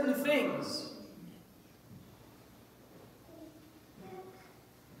at certain things.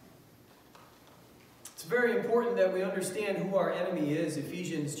 It's very important that we understand who our enemy is.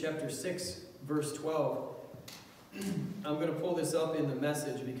 Ephesians chapter 6, verse 12. I'm going to pull this up in the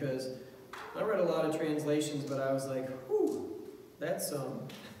Message because I read a lot of translations, but I was like, whew, that's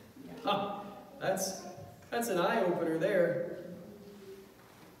an eye-opener there.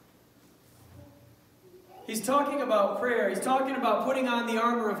 He's talking about prayer. He's talking about putting on the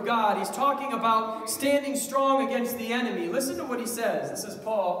armor of God. He's talking about standing strong against the enemy. Listen to what he says. This is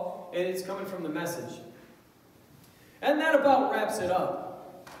Paul, and it's coming from the Message. And that about wraps it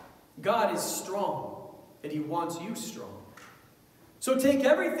up. God is strong, and He wants you strong. So take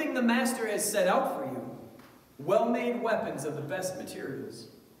everything the Master has set out for you, well-made weapons of the best materials,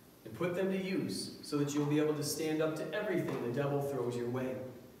 and put them to use so that you'll be able to stand up to everything the devil throws your way.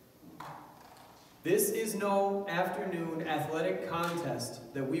 This is no afternoon athletic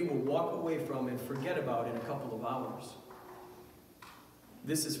contest that we will walk away from and forget about in a couple of hours.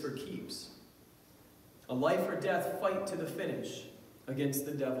 This is for keeps. A life or death fight to the finish against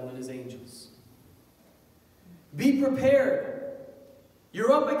the devil and his angels. Be prepared.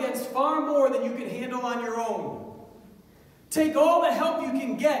 You're up against far more than you can handle on your own. Take all the help you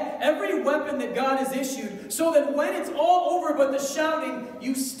can get, every weapon that God has issued, so that when it's all over but the shouting,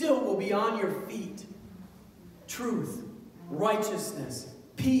 you still will be on your feet. Truth, righteousness,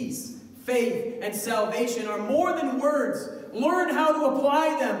 peace, faith, and salvation are more than words. Learn how to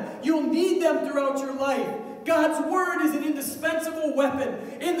apply them. You'll need them throughout your life. God's word is an indispensable weapon.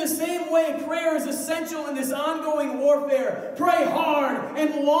 In the same way, prayer is essential in this ongoing warfare. Pray hard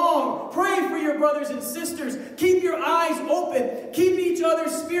and long. Pray for your brothers and sisters. Keep your eyes open. Keep each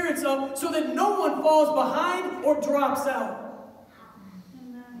other's spirits up so that no one falls behind or drops out.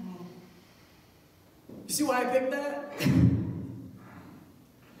 You see why I picked that?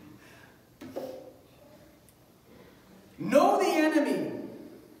 Know the enemy.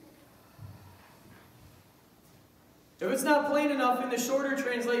 If it's not plain enough in the shorter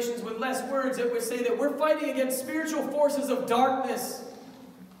translations with less words, it would say that we're fighting against spiritual forces of darkness,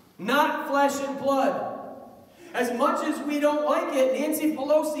 not flesh and blood. As much as we don't like it, Nancy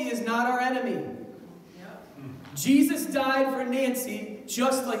Pelosi is not our enemy. Jesus died for Nancy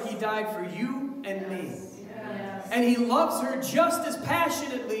just like he died for you and me. And he loves her just as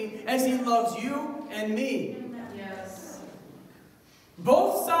passionately as he loves you and me.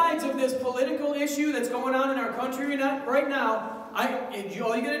 Both sides of this political issue that's going on in our country right now,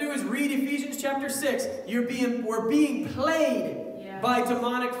 all you got to do is read Ephesians chapter 6. We're being played by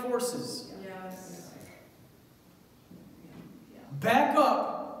demonic forces. Back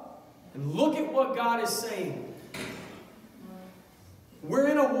up and look at what God is saying. We're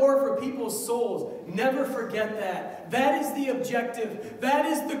in a war for people's souls. Never forget that. That is the objective. That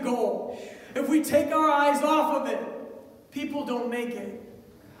is the goal. If we take our eyes off of it, people don't make it.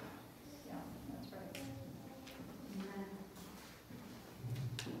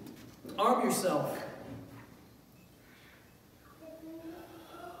 Arm yourself.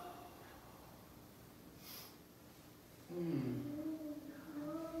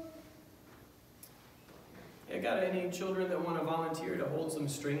 I got any children that want to volunteer to hold some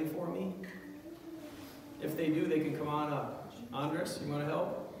string for me? If they do, they can come on up. Andres, you want to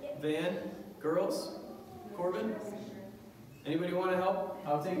help? Van? Girls? Corbin? Anybody want to help?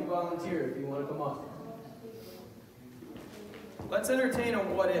 I'll take a volunteer if you want to come up. Let's entertain a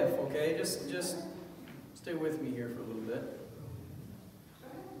what if, okay? Just stay with me here for a little bit.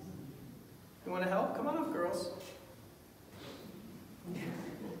 You want to help? Come on up, girls.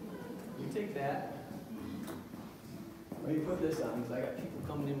 You take that. Let me put this on because I got people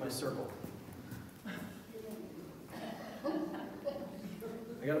coming in my circle.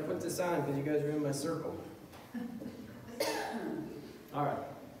 I got to put this on because you guys are in my circle. All right.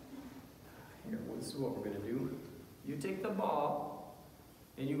 Here, this is what we're going to do. You take the ball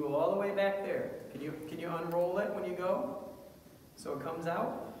and you go all the way back there. Can you unroll it when you go? So it comes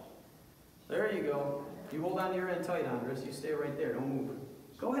out? There you go. You hold on to your end tight, Andres. You stay right there. Don't move.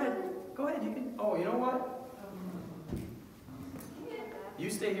 Go ahead. Go ahead. You can. Oh, you know what? You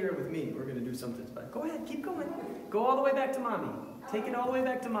stay here with me. We're going to do something special. Go ahead. Keep going. Go all the way back to Mommy. Take it all the way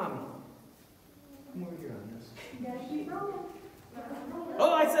back to Mommy. Come over here, Andres. You gotta keep rolling.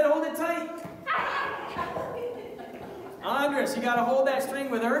 Oh, I said hold it tight. Andres, you got to hold that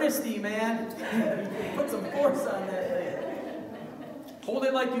string with earnesty, man. Put some force on that thing. Hold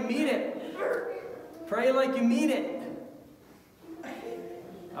it like you mean it. Pray like you mean it.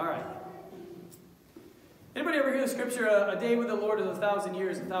 All right. Anybody ever hear the scripture, a day with the Lord is 1,000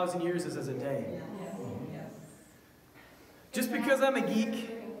 years, 1,000 years is as a day? Just because I'm a geek,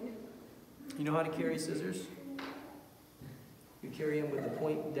 you know how to carry scissors? You carry them with the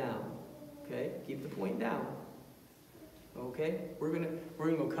point down. Okay? Keep the point down. Okay? We're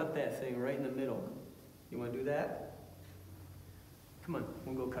gonna go cut that thing right in the middle. You want to do that? Come on,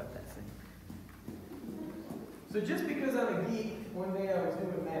 we'll go cut that thing. So just because I'm a geek, one day I was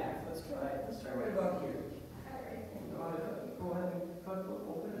doing math. Let's try it. Let's try right about here. Go ahead and cut,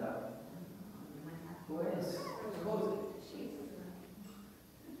 open it up. Go ahead and close it.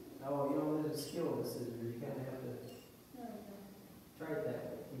 Oh, you know, there's a skill with scissors. You kind of have to try it that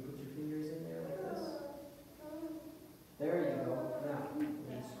way. Can you put your fingers in there like this? There you go. Now,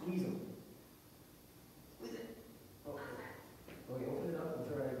 squeeze them. Squeeze it. Okay, open it up and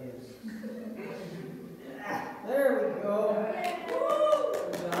try it again. There we go.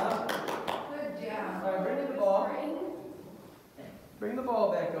 Good job. Good job. All right, bring the ball. Bring the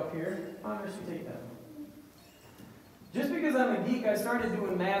ball back up here. Andres, you take that. Just because I'm a geek, I started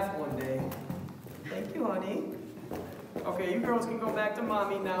doing math one day. Thank you, honey. Okay, you girls can go back to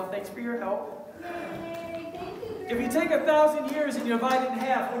Mommy now. Thanks for your help. Yay, thank you. If you take 1,000 years and you divide it in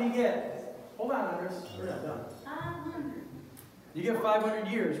half, what do you get? Hold on, Andres. We're not done. 500. You get 500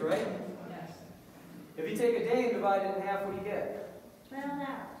 years, right? Yes. If you take a day and divide it in half, what do you get? 12 hours.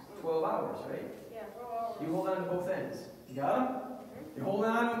 12 hours, right? Yeah, 12 hours. You hold on to both ends. You got them? You holding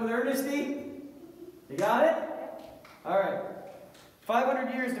on to them with earnesty? You got it? All right.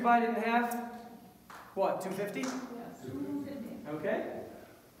 500 years divided in half. What, 250? Yes. 250. Okay.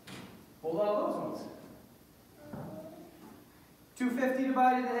 Hold all those ones. 250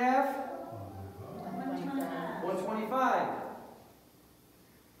 divided in half. 125. 125.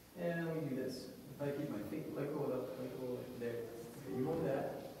 And let me do this. If I keep my feet, let go up, there. Okay, you hold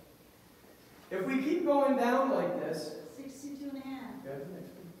that. If we keep going down like this, 62 and a half. grab the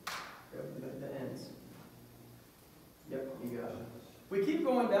next one. Grab the ends. Yep, you got it. We keep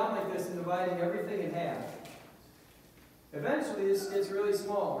going down like this and dividing everything in half. Eventually, this gets really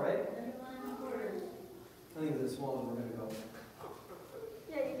small, right? 31 and a quarter. I think it's as small as we're going to go.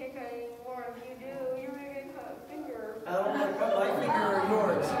 Yeah, you can't cut any more. If you do, you're going to cut a finger. I don't want to cut my finger or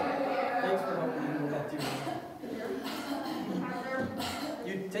yours. Thanks for helping me with that too.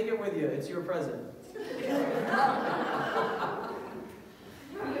 You take it with you. It's your present.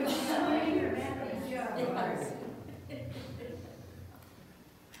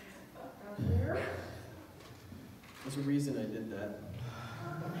 There's a reason I did that.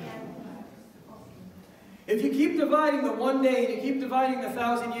 If you keep dividing the one day, and you keep dividing the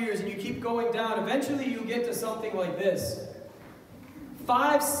 1,000 years, and you keep going down, eventually you get to something like this.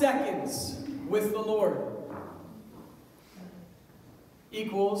 5 seconds with the Lord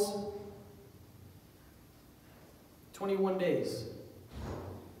equals 21 days.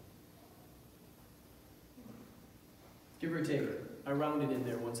 Give or take. I round it in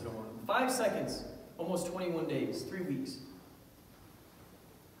there once in a while. 5 seconds, almost 21 days, 3 weeks.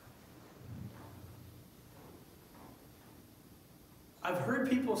 I've heard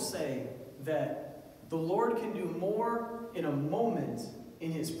people say that the Lord can do more in a moment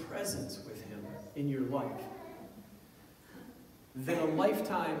in His presence with Him in your life than a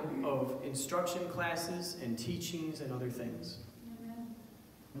lifetime of instruction classes and teachings and other things.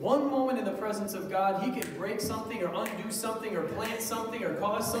 One moment in the presence of God, He can break something or undo something or plant something or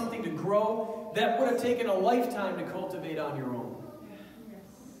cause something to grow that would have taken a lifetime to cultivate on your own.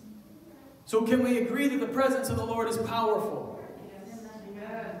 So can we agree that the presence of the Lord is powerful?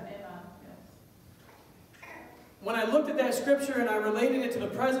 When I looked at that scripture and I related it to the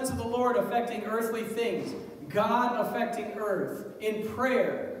presence of the Lord affecting earthly things, God affecting earth in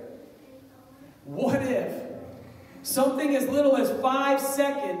prayer, what if something as little as 5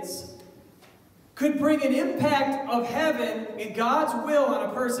 seconds could bring an impact of heaven in God's will on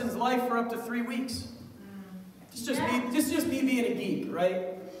a person's life for up to 3 weeks? It's just me being a geek,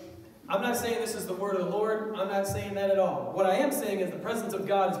 right? I'm not saying this is the word of the Lord. I'm not saying that at all. What I am saying is the presence of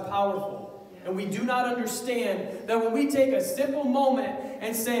God is powerful. And we do not understand that when we take a simple moment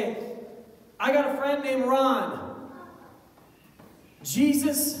and say, I got a friend named Ron.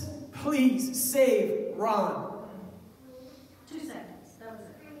 Jesus, please save Ron. 2 seconds. That was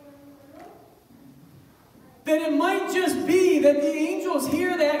it. Then it might just be that the angels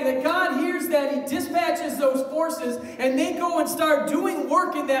hear that God hears that, He dispatches those forces, and they go and start doing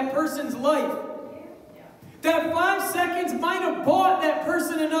work in that person's life. That 5 seconds might have bought that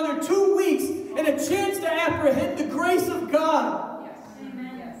person another 2 weeks and a chance to apprehend the grace of God. Yes.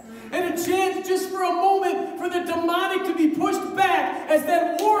 Amen. And a chance just for a moment for the demonic to be pushed back as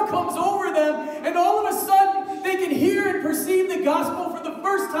that war comes over them, and all of a sudden they can hear and perceive the gospel for the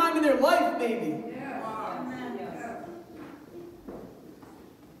first time in their life, maybe.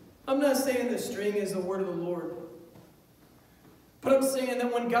 I'm not saying the string is the word of the Lord. But I'm saying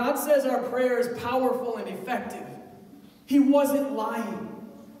that when God says our prayer is powerful and effective, He wasn't lying.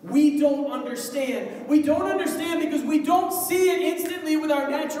 We don't understand. We don't understand because we don't see it instantly with our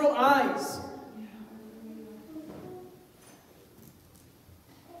natural eyes.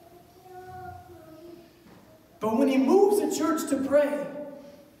 But when He moves a church to pray,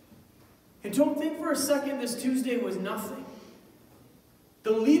 and don't think for a second this Tuesday was nothing.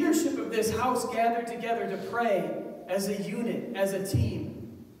 The leadership of this house gathered together to pray as a unit, as a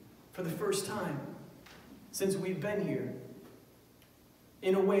team, for the first time since we've been here,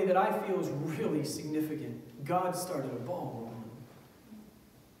 in a way that I feel is really significant. God started a ball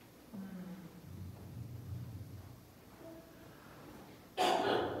rolling.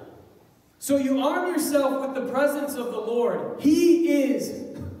 So you arm yourself with the presence of the Lord. He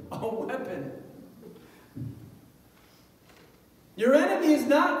is a weapon. Your enemy is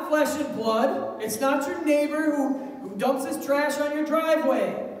not flesh and blood. It's not your neighbor who dumps his trash on your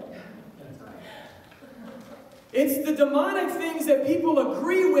driveway. It's the demonic things that people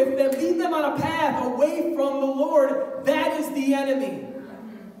agree with that lead them on a path away from the Lord. That is the enemy.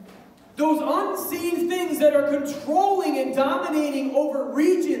 Those unseen things that are controlling and dominating over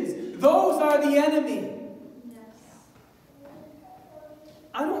regions, those are the enemy.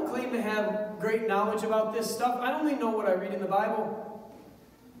 I don't claim to have great knowledge about this stuff. I only know what I read in the Bible.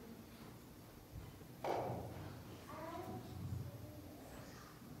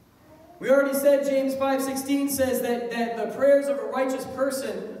 We already said James 5:16 says that the prayers of a righteous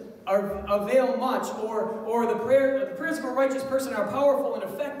person avail much, or the prayers of a righteous person are powerful and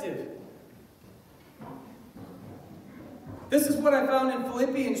effective. This is what I found in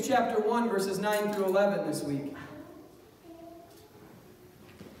Philippians chapter 1, verses 9 through 11 this week.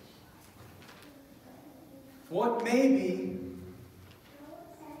 What may be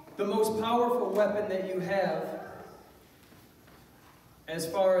the most powerful weapon that you have, as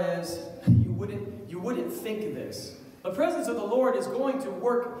far as you wouldn't think of this. The presence of the Lord is going to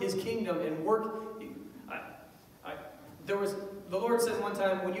work His kingdom and work. The Lord said one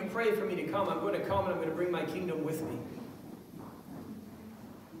time, when you pray for me to come, I'm going to come and I'm going to bring my kingdom with me.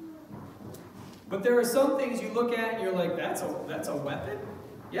 But there are some things you look at and you're like, that's a weapon?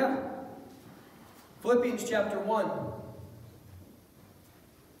 Yeah. Philippians chapter 1,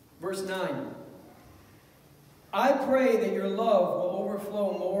 verse 9. I pray that your love will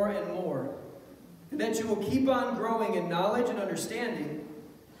overflow more and more, and that you will keep on growing in knowledge and understanding,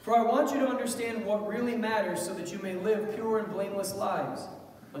 for I want you to understand what really matters so that you may live pure and blameless lives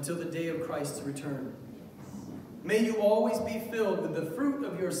until the day of Christ's return. May you always be filled with the fruit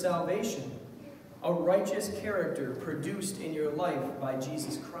of your salvation, a righteous character produced in your life by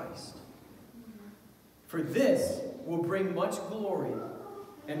Jesus Christ. For this will bring much glory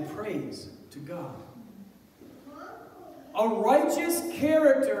and praise to God. A righteous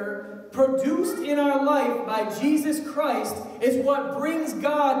character produced in our life by Jesus Christ is what brings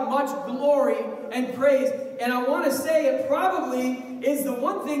God much glory and praise. And I want to say it probably is the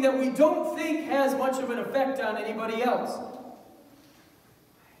one thing that we don't think has much of an effect on anybody else.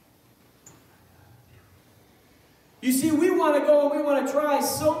 You see, we want to go and we want to try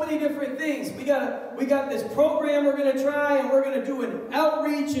so many different things. We got this program we're going to try, and we're going to do an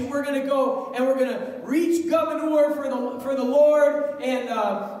outreach, and we're going to go and we're going to reach governor for the Lord, and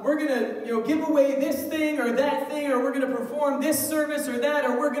we're going to give away this thing or that thing, or we're going to perform this service or that,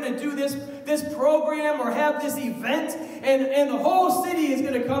 or we're going to do this program or have this event, and the whole city is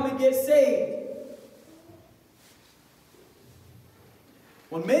going to come and get saved.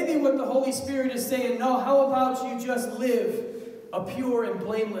 Well, maybe what the Holy Spirit is saying, no, how about you just live a pure and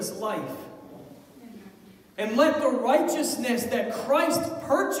blameless life? And let the righteousness that Christ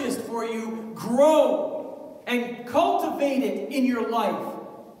purchased for you grow and cultivate it in your life.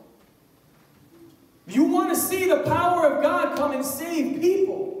 If you want to see the power of God come and save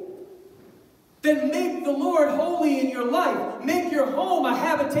people, then make the Lord holy in your life. Make your home a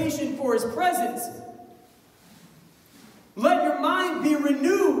habitation for His presence. Let your mind be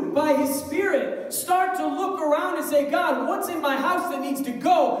renewed by His Spirit. Start to look around and say, God, what's in my house that needs to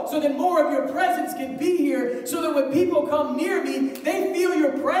go so that more of your presence can be here, so that when people come near me, they feel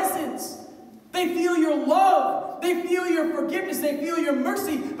your presence. They feel your love. They feel your forgiveness. They feel your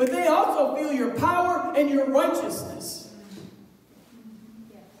mercy. But they also feel your power and your righteousness.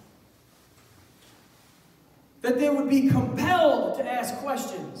 That they would be compelled to ask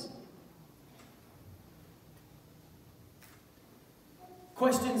questions.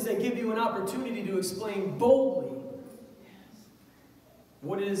 Questions that give you an opportunity to explain boldly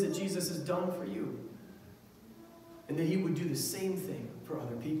what it is that Jesus has done for you, and that He would do the same thing for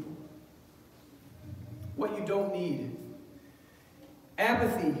other people. What you don't need.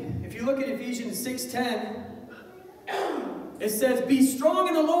 Apathy. If you look at Ephesians 6:10, it says, be strong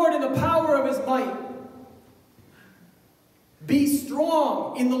in the Lord and the power of His might. Be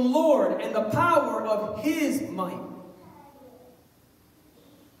strong in the Lord and the power of His might.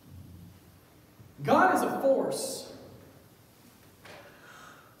 God is a force.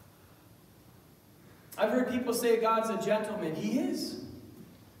 I've heard people say God's a gentleman. He is.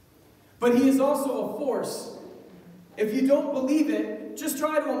 But He is also a force. If you don't believe it, just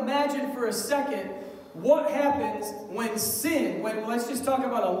try to imagine for a second what happens when sin, let's just talk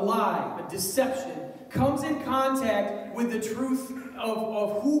about a lie, a deception, comes in contact with the truth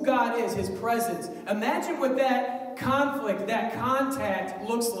of who God is, His presence. Imagine what that conflict, that contact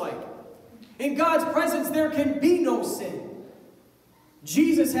looks like. In God's presence, there can be no sin.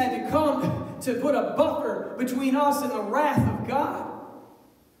 Jesus had to come to put a buffer between us and the wrath of God.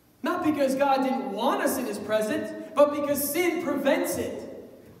 Not because God didn't want us in His presence, but because sin prevents it.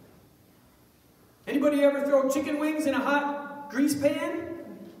 Anybody ever throw chicken wings in a hot grease pan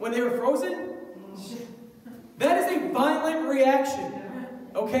when they were frozen? That is a violent reaction,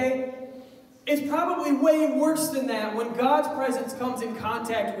 okay? It's probably way worse than that when God's presence comes in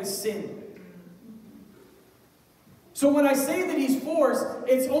contact with sin. So when I say that He's force,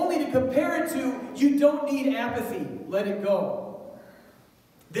 it's only to compare it to, you don't need apathy. Let it go.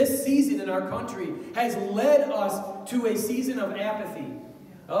 This season in our country has led us to a season of apathy.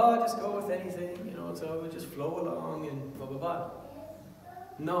 Oh, just go with anything, so we just flow along and blah, blah, blah.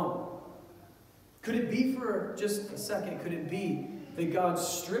 No. Could it be for just a second, could it be that God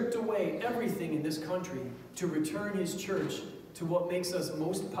stripped away everything in this country to return His church to what makes us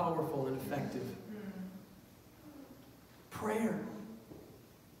most powerful and effective? Prayer.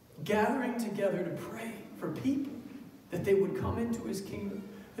 Gathering together to pray for people, that they would come into His kingdom,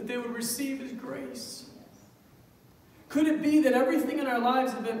 that they would receive His grace. Could it be that everything in our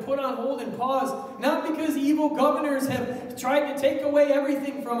lives has been put on hold and pause, not because evil governors have tried to take away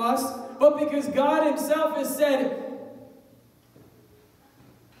everything from us, but because God Himself has said,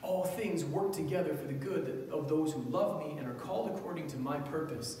 all things work together for the good of those who love me and are called according to my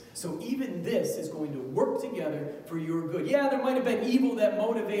purpose. So even this is going to work together for your good. Yeah, there might have been evil that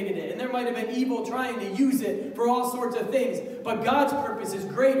motivated it, and there might have been evil trying to use it for all sorts of things. But God's purpose is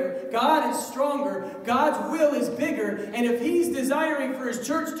greater. God is stronger. God's will is bigger. And if He's desiring for His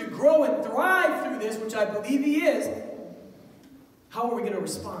church to grow and thrive through this, which I believe He is, how are we going to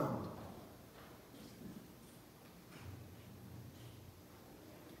respond?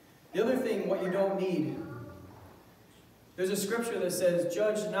 The other thing, what you don't need, there's a scripture that says,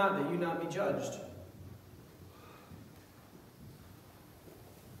 judge not that you not be judged.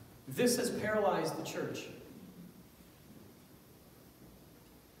 This has paralyzed the church.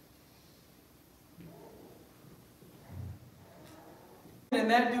 In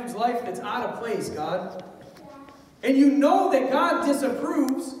that dude's life, it's out of place, God. And you know that God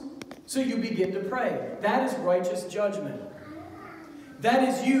disapproves, so you begin to pray. That is righteous judgment. That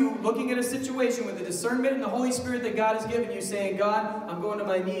is you looking at a situation with the discernment and the Holy Spirit that God has given you, saying, God, I'm going to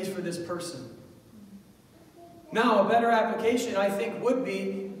my knees for this person. Now, a better application, I think, would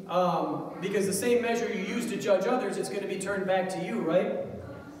be, because the same measure you use to judge others, it's going to be turned back to you, right?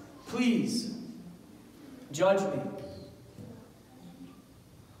 Please, judge me.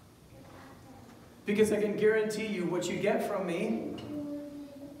 Because I can guarantee you what you get from me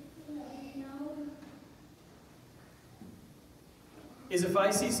is if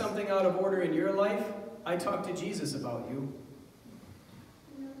I see something out of order in your life, I talk to Jesus about you.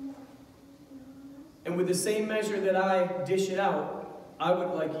 And with the same measure that I dish it out, I would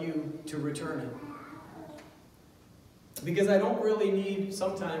like you to return it. Because I don't really need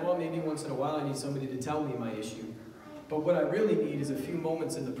sometime, well, maybe once in a while I need somebody to tell me my issue. But what I really need is a few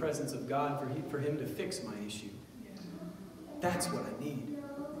moments in the presence of God for Him to fix my issue. That's what I need.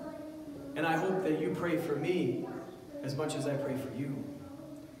 And I hope that you pray for me as much as I pray for you.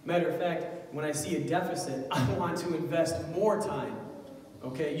 Matter of fact, when I see a deficit, I want to invest more time,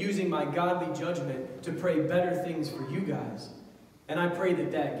 okay, using my godly judgment to pray better things for you guys. And I pray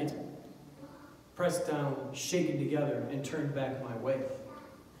that that gets pressed down, shaken together, and turned back my way.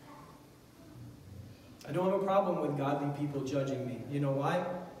 I don't have a problem with godly people judging me. You know why?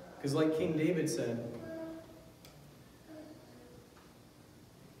 Because like King David said,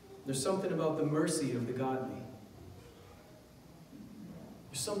 there's something about the mercy of the godly.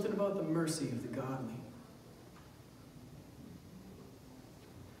 There's something about the mercy of the godly.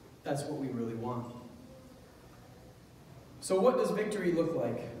 That's what we really want. So what does victory look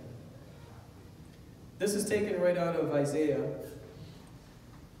like? This is taken right out of Isaiah.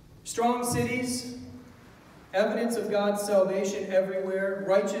 Strong cities, evidence of God's salvation everywhere,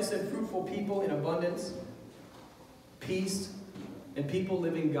 righteous and fruitful people in abundance, peace, and people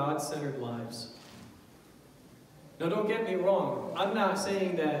living God-centered lives. Now don't get me wrong, I'm not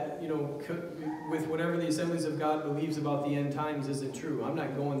saying that, with whatever the Assemblies of God believes about the end times isn't true. I'm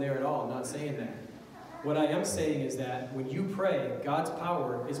not going there at all, I'm not saying that. What I am saying is that when you pray, God's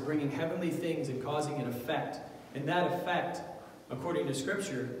power is bringing heavenly things and causing an effect. And that effect, according to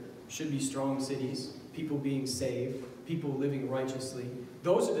Scripture, should be strong cities, people being saved, people living righteously.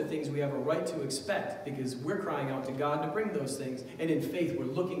 Those are the things we have a right to expect because we're crying out to God to bring those things. And in faith, we're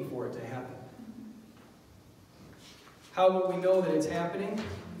looking for it to happen. How will we know that it's happening?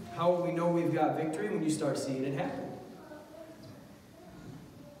 How will we know we've got victory? When you start seeing it happen.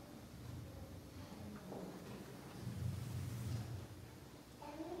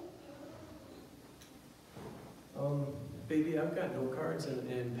 Baby, I've got note cards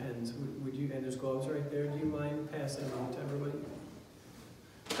and pens. Would you, and there's gloves right there. Do you mind passing them out to everybody?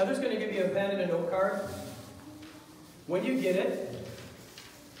 Heather's going to give you a pen and a note card. When you get it,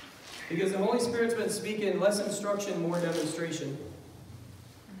 because the Holy Spirit's been speaking less instruction, more demonstration.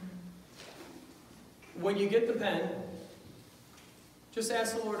 When you get the pen, just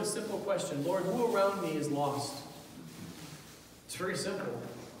ask the Lord a simple question. Lord, who around me is lost? It's very simple.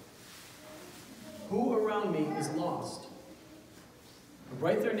 Who around me is lost?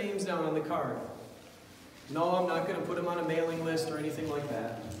 Write their names down on the card. No, I'm not going to put them on a mailing list or anything like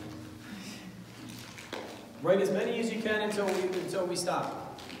that. Write as many as you can until we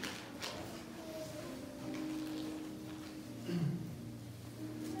stop.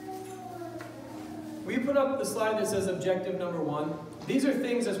 Will you put up the slide that says objective number 1? These are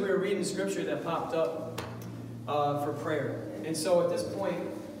things as we were reading Scripture that popped up for prayer. And so at this point,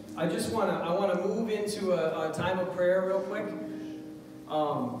 I want to move into a time of prayer real quick.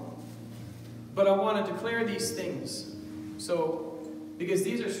 But I want to declare these things. So, because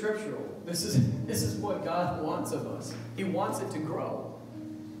these are scriptural. This is what God wants of us. He wants it to grow.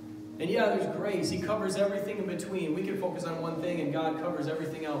 And yeah, there's grace. He covers everything in between. We can focus on one thing and God covers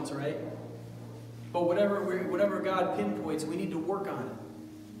everything else, right? But whatever God pinpoints, we need to work on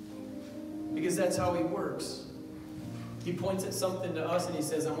it. Because that's how He works. He points at something to us and He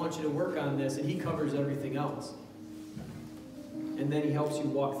says, I want you to work on this, and He covers everything else. And then He helps you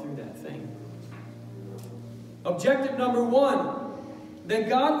walk through that thing. Objective number 1, that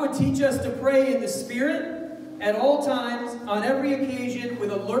God would teach us to pray in the Spirit at all times, on every occasion,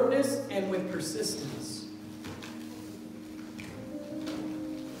 with alertness and with persistence.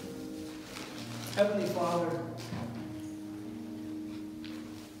 Heavenly Father,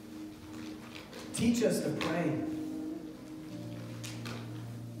 teach us to pray.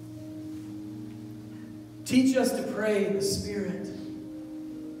 Teach us to pray in the Spirit.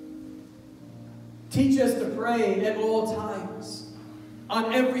 Teach us to pray at all times,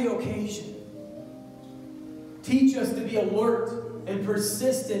 on every occasion. Teach us to be alert and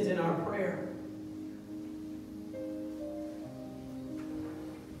persistent in our prayer.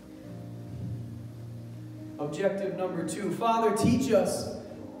 Objective number 2, Father, teach us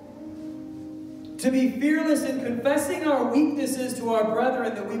to be fearless in confessing our weaknesses to our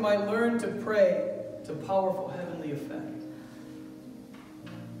brethren, that we might learn to pray to powerful heavenly effect.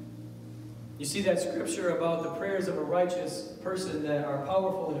 You see that scripture about the prayers of a righteous person that are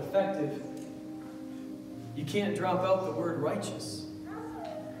powerful and effective. You can't drop out the word righteous.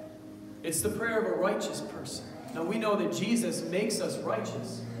 It's the prayer of a righteous person. Now we know that Jesus makes us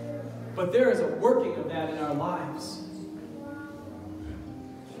righteous, but there is a working of that in our lives.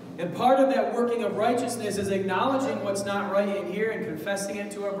 And part of that working of righteousness is acknowledging what's not right in here and confessing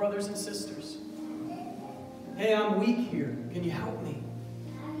it to our brothers and sisters. Hey, I'm weak here. Can you help me?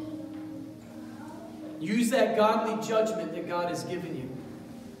 Use that godly judgment that God has given you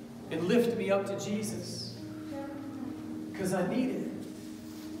and lift me up to Jesus. Because I need it.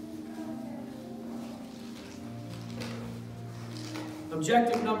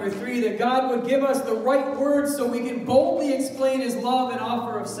 Objective number 3, that God would give us the right words so we can boldly explain His love and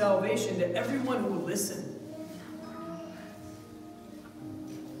offer of salvation to everyone who will listen.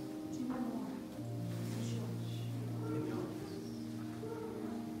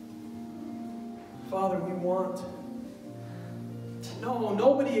 Father, we want... No,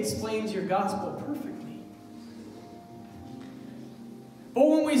 nobody explains your gospel perfectly. But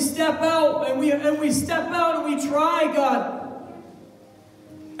when we step out and we step out and we try, God,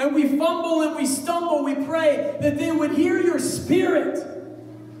 and we fumble and we stumble, we pray that they would hear your Spirit,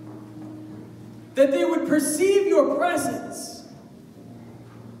 that they would perceive your presence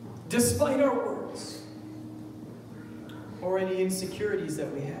despite our words or any insecurities that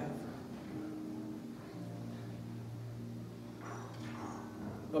we have.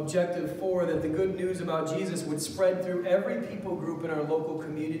 Objective 4, that the good news about Jesus would spread through every people group in our local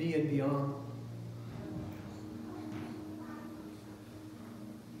community and beyond.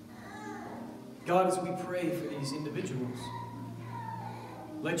 God, as we pray for these individuals,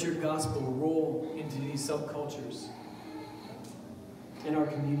 let your gospel roll into these subcultures in our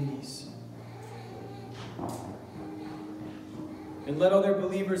communities. And let other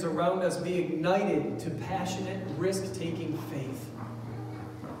believers around us be ignited to passionate, risk-taking faith.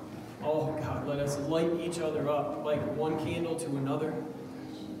 Oh God, let us light each other up like one candle to another.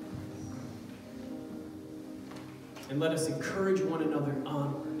 And let us encourage one another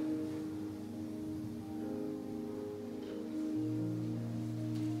onward.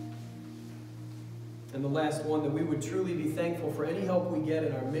 And the last one, that we would truly be thankful for any help we get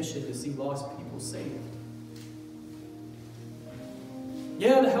in our mission to see lost people saved.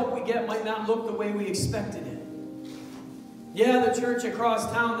 Yeah, the help we get might not look the way we expected it. Yeah, the church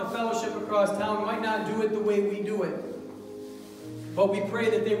across town, the fellowship across town might not do it the way we do it. But we pray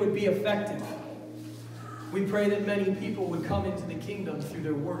that they would be effective. We pray that many people would come into the kingdom through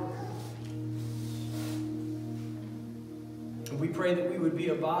their work. And we pray that we would be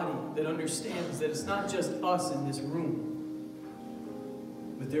a body that understands that it's not just us in this room,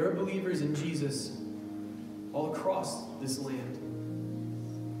 but there are believers in Jesus all across this land.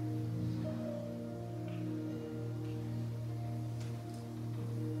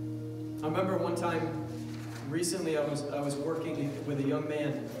 I remember one time, recently I was working with a young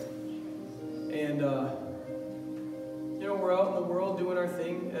man, and you know, we're out in the world doing our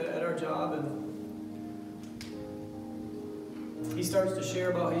thing at our job, and he starts to share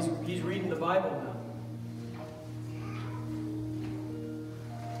about he's reading the Bible now.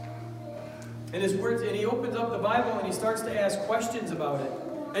 And his words, and he opens up the Bible and he starts to ask questions about it.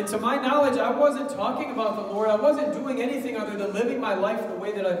 And to my knowledge, I wasn't talking about the Lord. I wasn't doing anything other than living my life the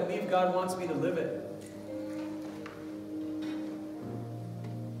way that I believe God wants me to live it.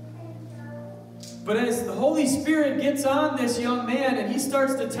 But as the Holy Spirit gets on this young man and he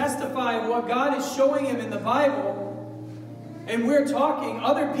starts to testify of what God is showing him in the Bible, and we're talking,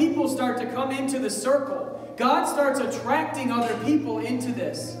 other people start to come into the circle. God starts attracting other people into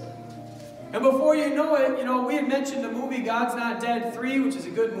this. And before you know it, we had mentioned the movie God's Not Dead 3, which is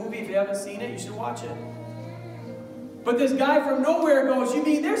a good movie. If you haven't seen it, you should watch it. But this guy from nowhere goes, you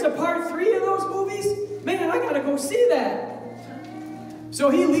mean there's a part 3 of those movies? Man, I gotta go see that. So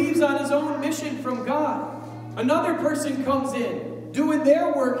he leaves on his own mission from God. Another person comes in, doing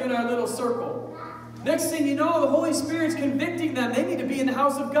their work in our little circle. Next thing you know, the Holy Spirit's convicting them. They need to be in the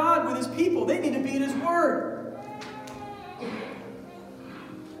house of God with His people. They need to be in His Word.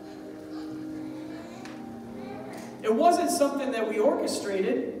 It wasn't something that we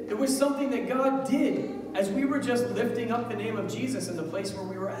orchestrated. It was something that God did as we were just lifting up the name of Jesus in the place where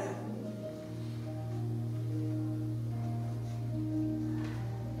we were at.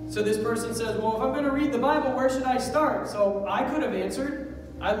 So this person says, well, if I'm going to read the Bible, where should I start? So I could have answered.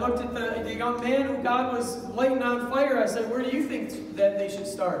 I looked at the young man who God was lighting on fire. I said, where do you think that they should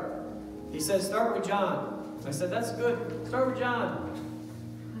start? He said, start with John. I said, that's good. Start with John.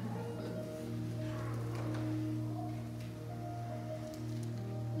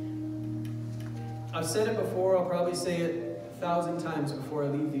 I've said it before. I'll probably say it 1,000 times before I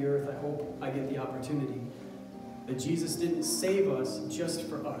leave the earth. I hope I get the opportunity. That Jesus didn't save us just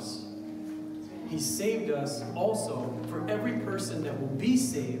for us. He saved us also for every person that will be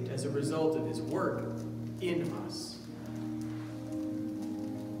saved as a result of His work in us.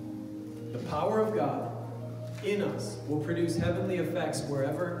 The power of God in us will produce heavenly effects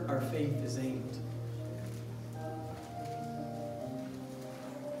wherever our faith is aimed.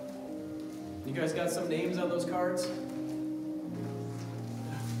 You guys got some names on those cards?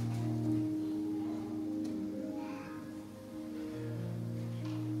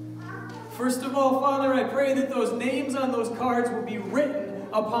 First of all, Father, I pray that those names on those cards will be written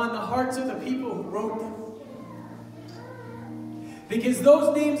upon the hearts of the people who wrote them. Because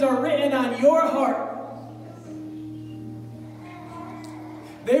those names are written on your heart.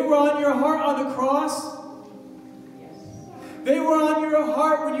 They were on your heart on the cross. They were on your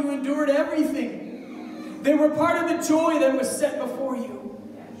heart when you endured everything. They were part of the joy that was set before you.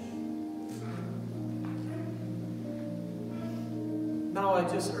 Now I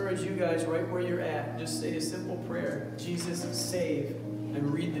just urge you guys right where you're at, just say a simple prayer. Jesus, save,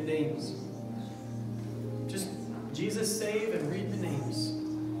 and read the names. Just Jesus, save, and read the names.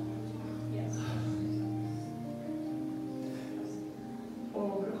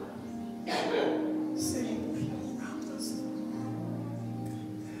 Oh God, save the people around us.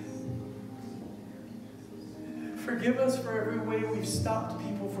 Forgive us for every way we've stopped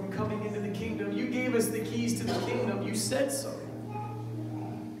people from coming into the kingdom. You gave us the keys to the kingdom. You said so.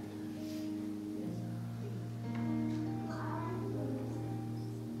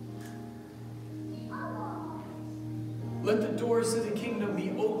 Let the doors to the kingdom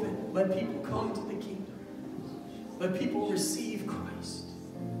be open. Let people come to the kingdom. Let people receive Christ.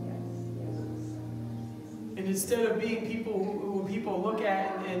 And instead of being people who people look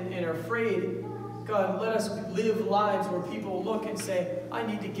at and are afraid, God, let us live lives where people look and say, I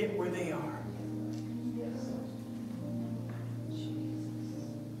need to get where they are.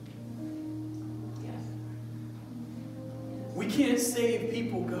 We can't save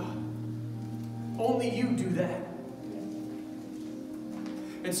people, God. Only you do that.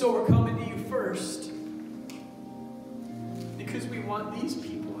 And so we're coming to you first because we want these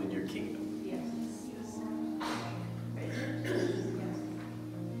people in your kingdom.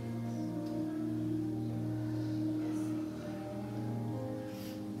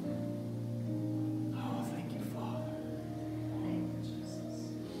 Oh, thank you, Father.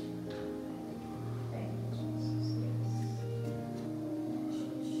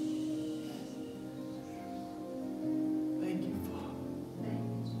 Thank you, Father.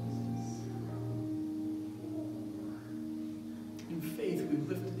 In faith, we've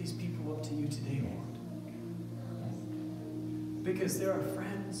lifted these people up to you today, Lord. Because they're our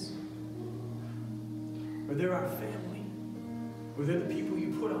friends, or they're our family, or they're the people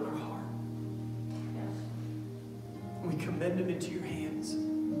you put on our heart. We commend them into your hands.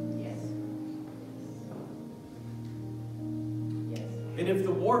 And if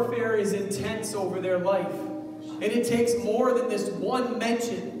the warfare is intense over their life, and it takes more than this one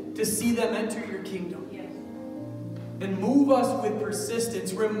mention to see them enter your kingdom, and move us with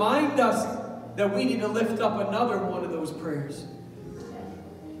persistence. Remind us that we need to lift up another one of those prayers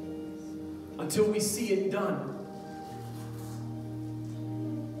until we see it done.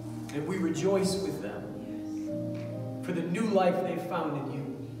 And we rejoice with them for the new life they've found in you.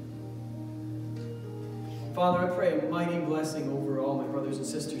 Father, I pray a mighty blessing over all my brothers and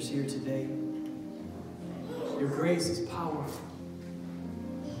sisters here today. Your grace is powerful.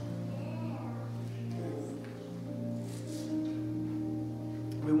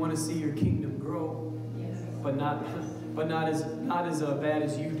 We want to see your kingdom grow, but not as bad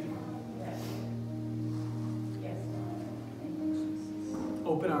as you do.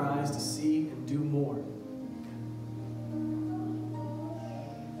 Open our eyes to see and do more.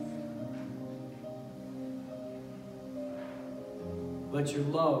 Let your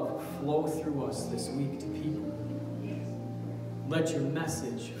love flow through us this week to people. Let your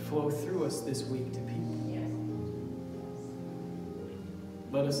message flow through us this week to people.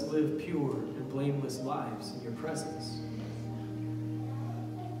 Let us live pure and blameless lives in your presence.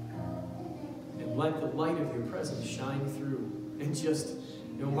 And let the light of your presence shine through. And just,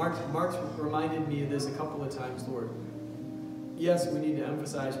 Mark's reminded me of this a couple of times, Lord. Yes, we need to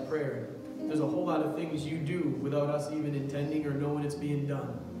emphasize prayer. There's a whole lot of things you do without us even intending or knowing it's being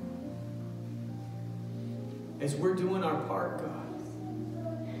done. As we're doing our part, God,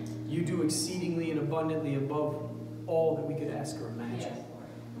 you do exceedingly and abundantly above all that we could ask or imagine.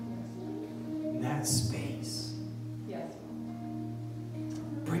 In that space,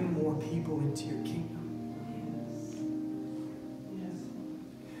 bring more people into your kingdom.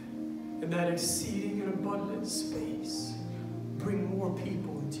 In that exceeding and abundant space, bring more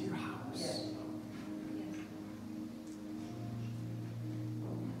people into your house.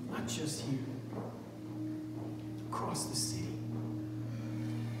 Not just here, across the city.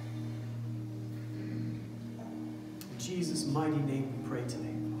 In Jesus' mighty name we pray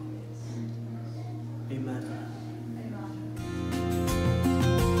today. Amen.